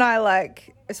as Mon and I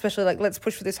especially let's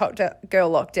push for this hot girl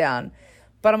lockdown,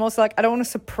 but I'm also I don't want to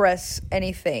suppress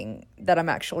anything that I'm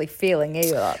actually feeling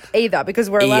either because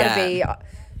we're allowed to be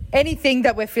anything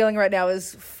that we're feeling right now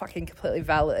is fucking completely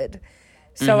valid.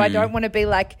 So I don't want to be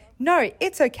no,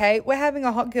 it's okay. We're having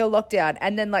a hot girl lockdown,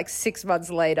 and then 6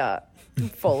 months later,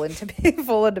 fall into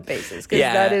pieces because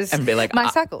that is and be like, my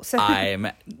cycle. So I'm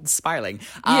spiraling.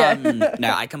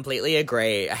 No, I completely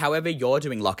agree. However, you're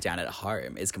doing lockdown at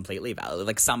home is completely valid.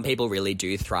 Like, some people really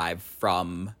do thrive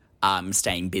from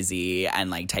staying busy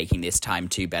and taking this time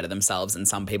to better themselves, and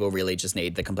some people really just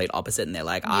need the complete opposite, and they're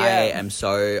like, I am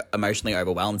so emotionally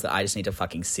overwhelmed that I just need to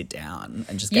fucking sit down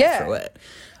and just get through it.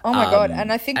 Oh my God.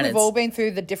 And I think we've all been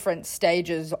through the different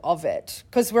stages of it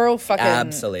because we're all fucking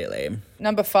absolutely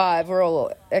number 5. We're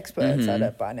all experts at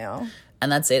it by now.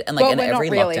 And that's it. And Well, and we're not every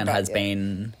really, lockdown but has yeah.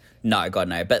 been, no, God,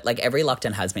 no. But every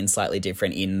lockdown has been slightly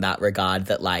different in that regard,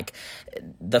 that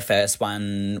the first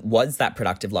one was that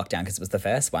productive lockdown because it was the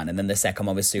first one. And then the second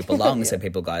one was super long. So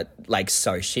people got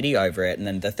so shitty over it. And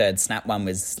then the third snap one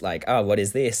was oh, what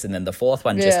is this? And then the fourth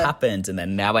one just happened. And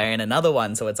then now we're in another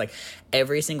one. So it's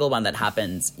every single one that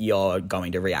happens, you're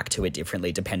going to react to it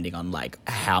differently depending on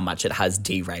how much it has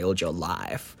derailed your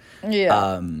life.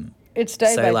 Yeah. It's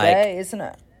day by day, isn't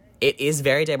it? It is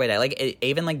very day by day.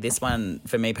 Even this one,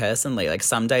 for me personally,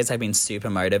 some days I've been super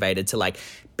motivated to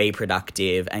be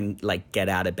productive and get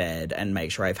out of bed and make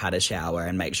sure I've had a shower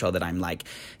and make sure that I'm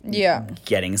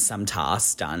getting some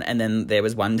tasks done. And then there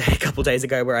was one day a couple days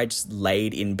ago where I just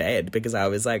laid in bed because I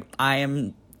was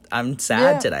I'm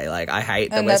sad today. I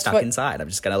hate that we're stuck inside. I'm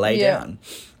just going to lay down.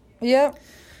 Yeah.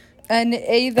 And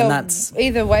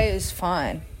either way is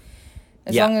fine.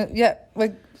 As long as,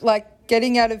 we're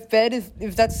getting out of bed,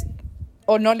 if that's,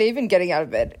 or not even getting out of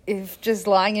bed, if just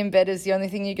lying in bed is the only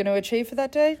thing you're going to achieve for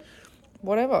that day,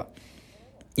 whatever.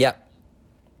 Yep.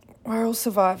 We're all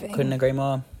surviving. Couldn't agree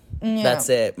more. Yeah. That's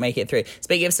it. Make it through.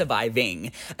 Speaking of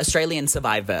surviving, Australian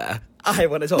Survivor. I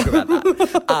want to talk about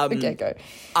that. Okay, go.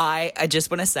 I just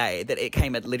want to say that it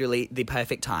came at literally the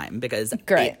perfect time because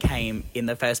it came in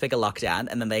the first week of lockdown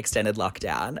and then they extended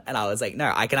lockdown. And I was like,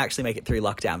 no, I can actually make it through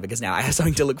lockdown because now I have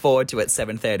something to look forward to at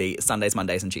 7:30 Sundays,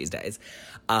 Mondays and Tuesdays.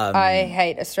 I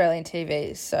hate Australian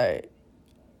TV, so...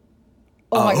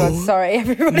 Oh my God, sorry,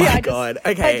 everybody. God.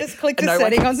 Okay. I just clicked a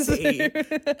setting on Zoom.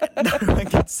 No one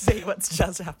can see what's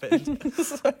just happened.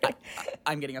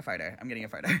 I'm getting a photo.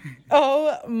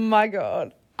 Oh my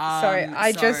God. Sorry,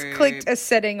 I just clicked a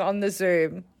setting on the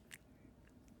Zoom.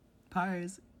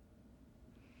 Pose.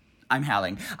 I'm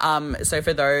howling. So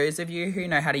for those of you who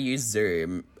know how to use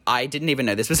Zoom, I didn't even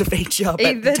know this was a feature, but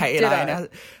Either Tay and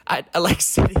I are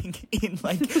sitting in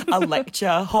a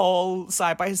lecture hall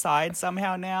side by side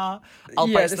somehow now. I'll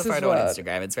post the photo on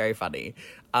Instagram. It's very funny.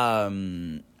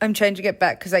 I'm changing it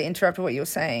back because I interrupted what you were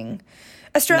saying.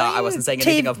 Australian I wasn't saying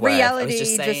anything of worth. reality I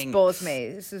was just bores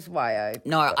me. This is why I...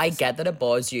 No, I get that it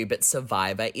bores you, but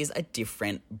Survivor is a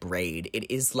different breed.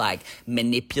 It is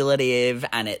manipulative,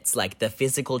 and it's the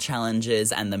physical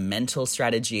challenges and the mental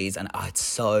strategies, and it's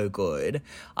so good.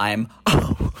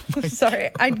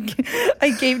 Sorry,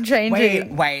 I keep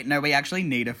changing. Wait, no, we actually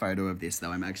need a photo of this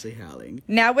though. I'm actually howling.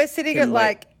 Now we're sitting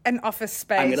at an office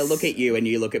space. I'm gonna look at you and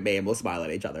you look at me and we'll smile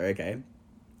at each other, okay?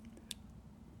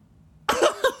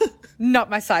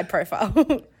 Not my side profile.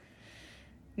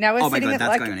 Now we're sitting that's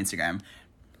at going on Instagram.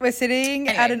 We're sitting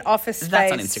Anyway, at an office space.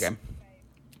 That's on Instagram.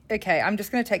 Okay, I'm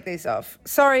just going to take these off.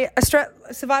 Sorry,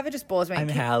 Survivor just bores me. I'm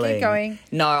Keep howling. going.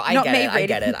 No, I Not get me it. I reading.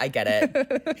 get it. I get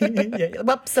it. Yeah,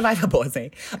 well, Survivor bores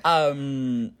me.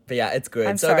 But yeah, it's good.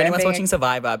 I'm So sorry, if I'm anyone's being watching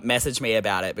Survivor, message me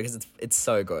about it because it's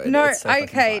so good. No, It's so fucking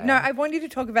okay. fire. No, I want you to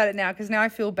talk about it now because now I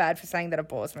feel bad for saying that it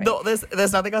bores me. No,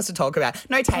 there's nothing else to talk about.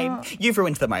 No, Tame, you've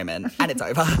ruined the moment and it's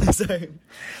over. So,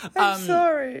 I'm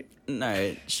sorry.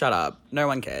 no, shut up. No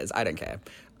one cares. I don't care.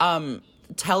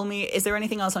 Tell me, is there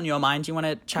anything else on your mind you want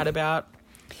to chat about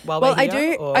while Well, we're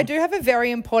here? I do have a very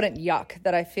important yuck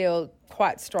that I feel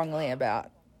quite strongly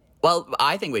about. Well,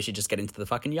 I think we should just get into the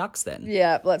fucking yucks then.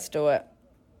 Yeah, let's do it.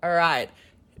 All right.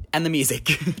 And the music.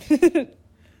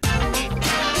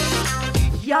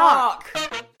 Yuck.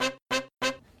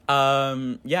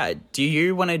 Yeah, do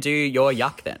you want to do your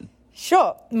yuck then?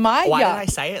 Sure. My Why yuck. did I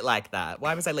say it like that?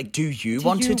 Why was I like, do you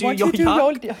want to do your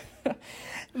yuck? yuck?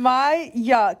 My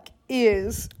yuck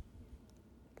is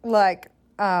like,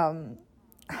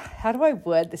 how do I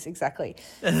word this exactly?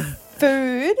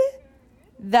 Food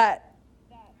that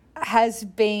has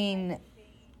been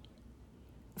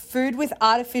food with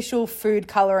artificial food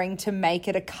coloring to make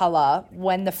it a color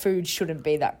when the food shouldn't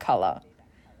be that color.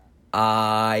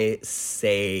 I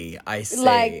see.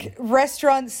 Like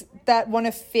restaurants that want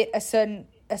to fit a certain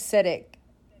aesthetic.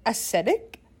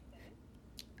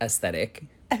 Aesthetic?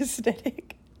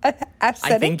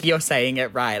 I think you're saying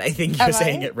it right. I think you're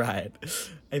saying it right.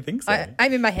 I think so.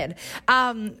 I'm in my head.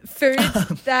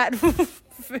 Foods that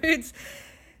foods.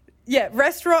 Yeah,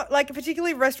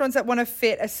 particularly restaurants that want to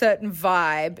fit a certain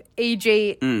vibe.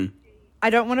 E.g., I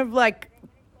don't want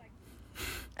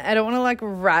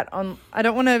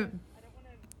to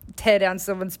tear down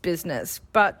someone's business,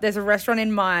 but there's a restaurant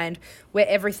in mind where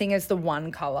everything is the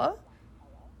one color.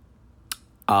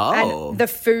 Oh. And the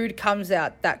food comes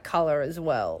out that color as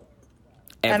well.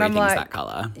 Everything's like, that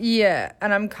color. Yeah,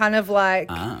 and I'm kind of like...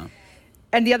 Oh.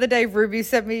 And the other day, Ruby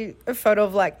sent me a photo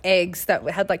of, like, eggs that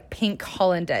had, like, pink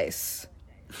hollandaise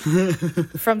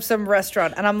from some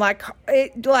restaurant. And I'm like,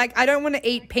 I don't want to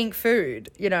eat pink food,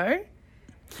 you know?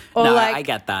 Or No, like, I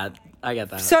get that.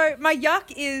 So my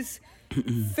yuck is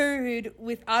food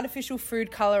with artificial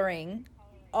food colouring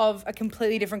of a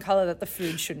completely different colour that the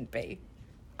food shouldn't be.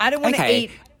 I don't want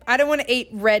to eat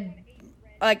red,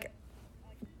 like...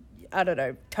 I don't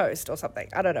know, toast or something.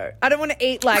 I don't know. I don't want to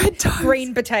eat, like,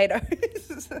 green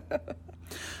potatoes.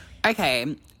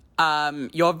 Okay.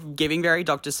 You're giving very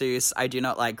Dr. Seuss. I do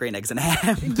not like green eggs and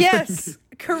ham. Yes,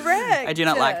 correct. I do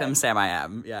not like them, Sam I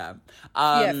am. Yeah.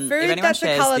 Food that's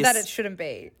the colour that it shouldn't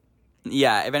be.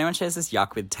 Yeah, if anyone shares this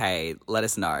yuck with Tay, let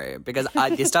us know. Because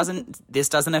this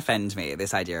doesn't offend me,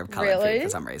 this idea of coloured food for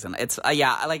some reason. It's,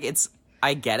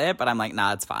 I get it, but I'm like,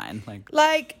 nah, it's fine.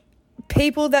 Like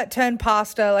people that turn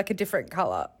pasta like a different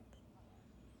colour.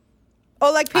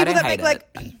 Or like people that make like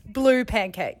blue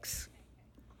pancakes.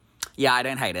 Yeah, I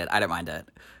don't hate it. I don't mind it.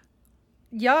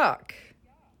 Yuck.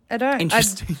 I don't.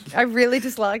 Interesting. I really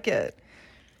dislike it.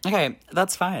 Okay,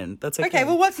 that's fine. That's okay. Okay,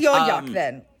 well, what's your yuck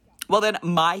then? Well, then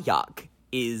my yuck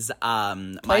is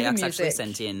my yuck's actually music.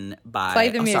 sent in by... Play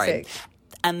the music. Sorry.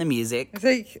 And the music. It's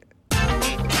like,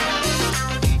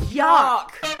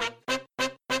 Yuck!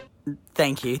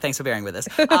 Thank you. Thanks for bearing with us.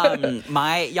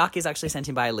 My yuck is actually sent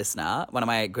in by a listener, one of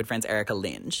my good friends, Erica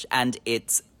Lynch, and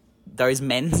it's those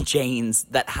men's jeans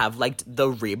that have, like, the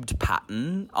ribbed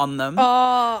pattern on them.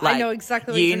 oh, like, I know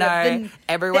exactly what you you're talking about.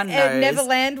 everyone knows.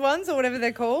 Neverland ones or whatever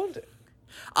they're called.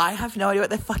 I have no idea what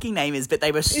their fucking name is, but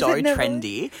they were so it Neverland?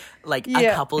 trendy, like,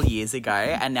 a couple years ago,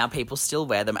 and now people still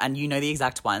wear them. And you know the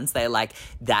exact ones. They're, like,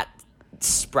 that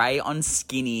spray on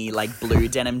skinny, like, blue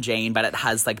denim jean, but it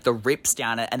has, like, the rips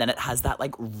down it, and then it has that,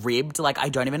 like, ribbed, like, I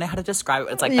don't even know how to describe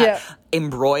it. It's like that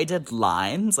embroidered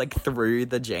lines, like, through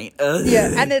the jean. Ugh.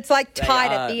 Yeah, and it's, like,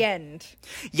 tied at the end.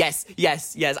 Yes.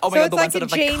 Oh my So God, the ones that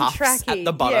have, like, cuffs tracky. at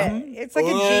the bottom. Yeah, it's like a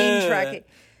jean tracky.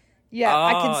 Yeah,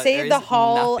 I can see the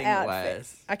whole outfit.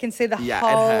 Worse. I can see the It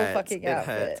whole hurts. fucking It outfit.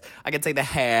 hurts. I can see the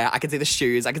hair. I can see the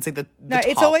shoes. I can see the No, top,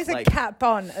 it's always like, a cap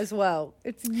on as well.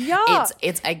 It's yuck.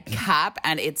 It's a cap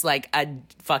and it's like a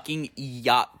fucking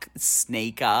yuck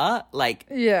sneaker, like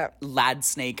lad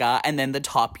sneaker, and then the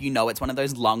top, you know, it's one of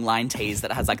those long line tees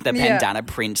that has like the bandana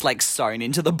print like sewn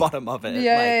into the bottom of it.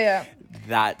 Yeah.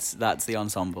 That's the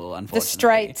ensemble. Unfortunately, The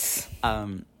straights.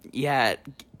 Yeah,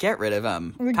 get rid of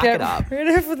them. Pack it up. Get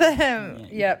rid of them.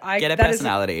 Yeah, Get a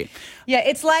personality.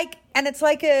 It's like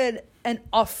an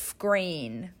off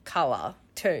green color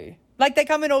too. Like they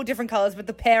come in all different colors, but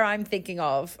the pair I'm thinking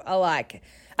of are like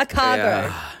a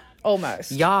cargo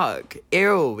almost. Yuck.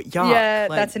 Ew. Yuck. Yeah,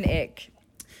 Like, that's an ick.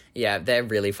 yeah, they're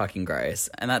really fucking gross.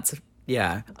 And that's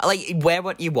Yeah. Like, wear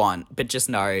what you want, but just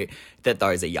know that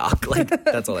those are yuck. Like,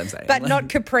 that's all I'm saying. But not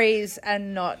capris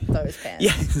and not those pants.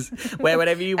 Yes. Wear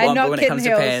whatever you want, not but when it comes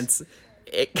kitten to heels. pants,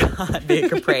 it can't be a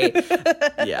capri.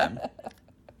 Yeah.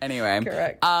 Anyway.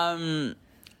 Correct.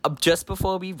 Just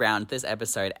before we round this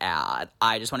episode out,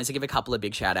 I just wanted to give a couple of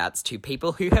big shout outs to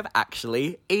people who have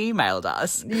actually emailed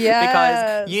us. Yes.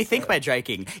 Because you think we're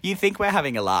joking. You think we're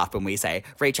having a laugh when we say,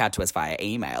 reach out to us via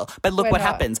email. But look We're what not.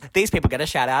 happens. These people get a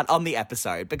shout out on the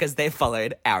episode because they've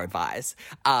followed our advice.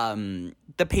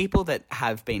 The people that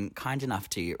have been kind enough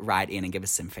to write in and give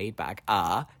us some feedback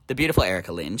are the beautiful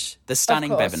Erica Lynch, the stunning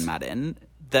course. Bevan Madden,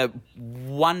 the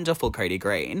wonderful Cody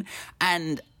Green,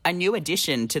 and a new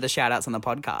addition to the shout-outs on the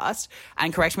podcast,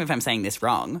 and correct me if I'm saying this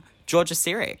wrong, Georgia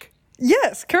Syric.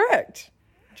 Yes, correct.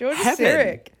 Georgia Heaven.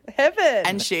 Syric. Heaven.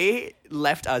 And she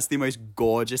left us the most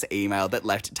gorgeous email that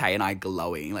left Tay and I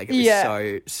glowing. Like, it was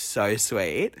Yeah. so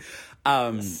sweet.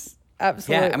 Absolutely.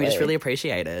 Yeah, and we just really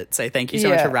appreciate it. So thank you so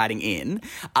much Yeah. for writing in.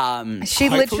 She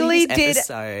hopefully literally this did-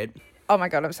 episode- Oh my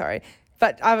God, I'm sorry.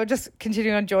 But I will just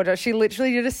continue on Georgia. She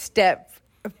literally did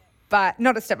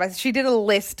she did a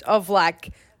list of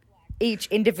like each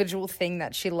individual thing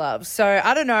that she loves. So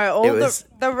I don't know,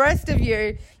 the rest of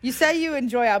you say you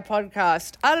enjoy our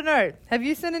podcast. I don't know. Have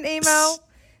you sent an email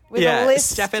with Yeah, a list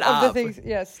step it of up. the things?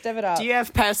 Yeah, step it up. Do you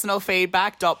have personal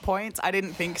feedback, dot points? I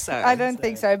didn't think so. I don't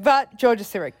think so, but Georgia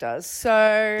Syric does.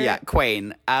 So Yeah,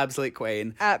 queen. Absolute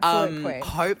queen. Absolute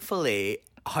queen.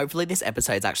 Hopefully this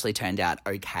episode's actually turned out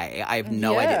okay. I have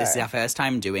no idea. This is our first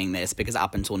time doing this because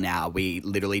up until now we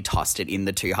literally tossed it in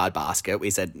the too hard basket.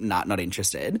 We said, nah, not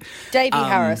interested. Davey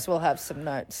Harris will have some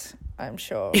notes, I'm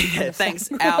sure. Thanks.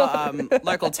 Our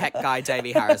local tech guy,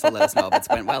 Davey Harris, will let us know if it's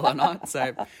went well or not.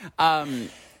 So,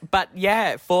 but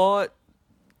yeah, for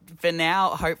now,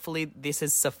 hopefully this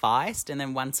has sufficed. And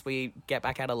then once we get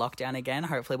back out of lockdown again,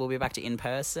 hopefully we'll be back to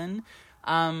in-person.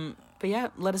 But yeah,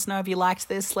 let us know if you liked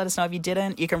this. Let us know if you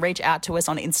didn't. You can reach out to us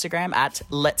on Instagram at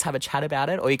Let's Have a Chat About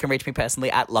It, or you can reach me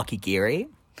personally at Lockie Geary.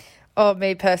 Or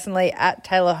me personally at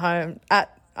Taylor Holmes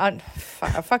I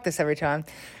fuck this every time.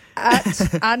 At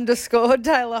 _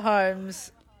 Taylor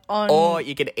Holmes on. Or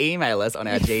you can email us on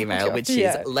our Gmail, which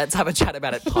is Let's Have a Chat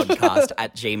About It podcast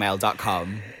at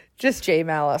gmail.com. Just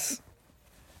Gmail us.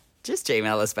 Just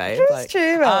Gmail us, babe. Just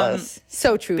Gmail us.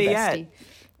 So true, but yeah, bestie.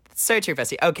 so true,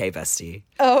 bestie. Okay, bestie.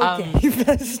 Okay,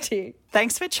 bestie.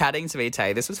 Thanks for chatting to me,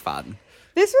 Tay. This was fun.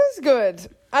 This was good.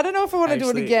 I don't know if I want to do it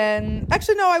Actually- again.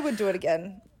 Actually, no, I would do it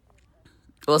again.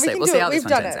 We'll see. We'll see how this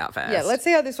We've one done turns it. out first. Yeah, let's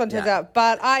see how this one turns Yeah. out.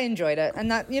 But I enjoyed it. And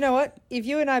that, you know what? If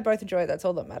you and I both enjoy it, that's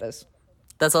all that matters.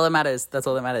 That's all that matters. That's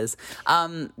all that matters.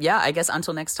 Yeah, I guess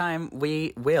until next time,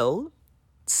 we will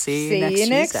see you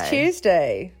next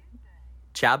Tuesday.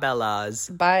 Ciao,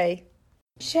 Bellas. Bye.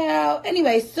 Ciao.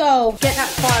 Anyway, so get that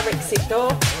fire exit door.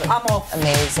 I'm off.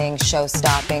 Amazing,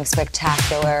 show-stopping,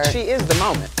 spectacular. She is the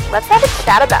moment. Let's have a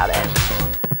chat about it.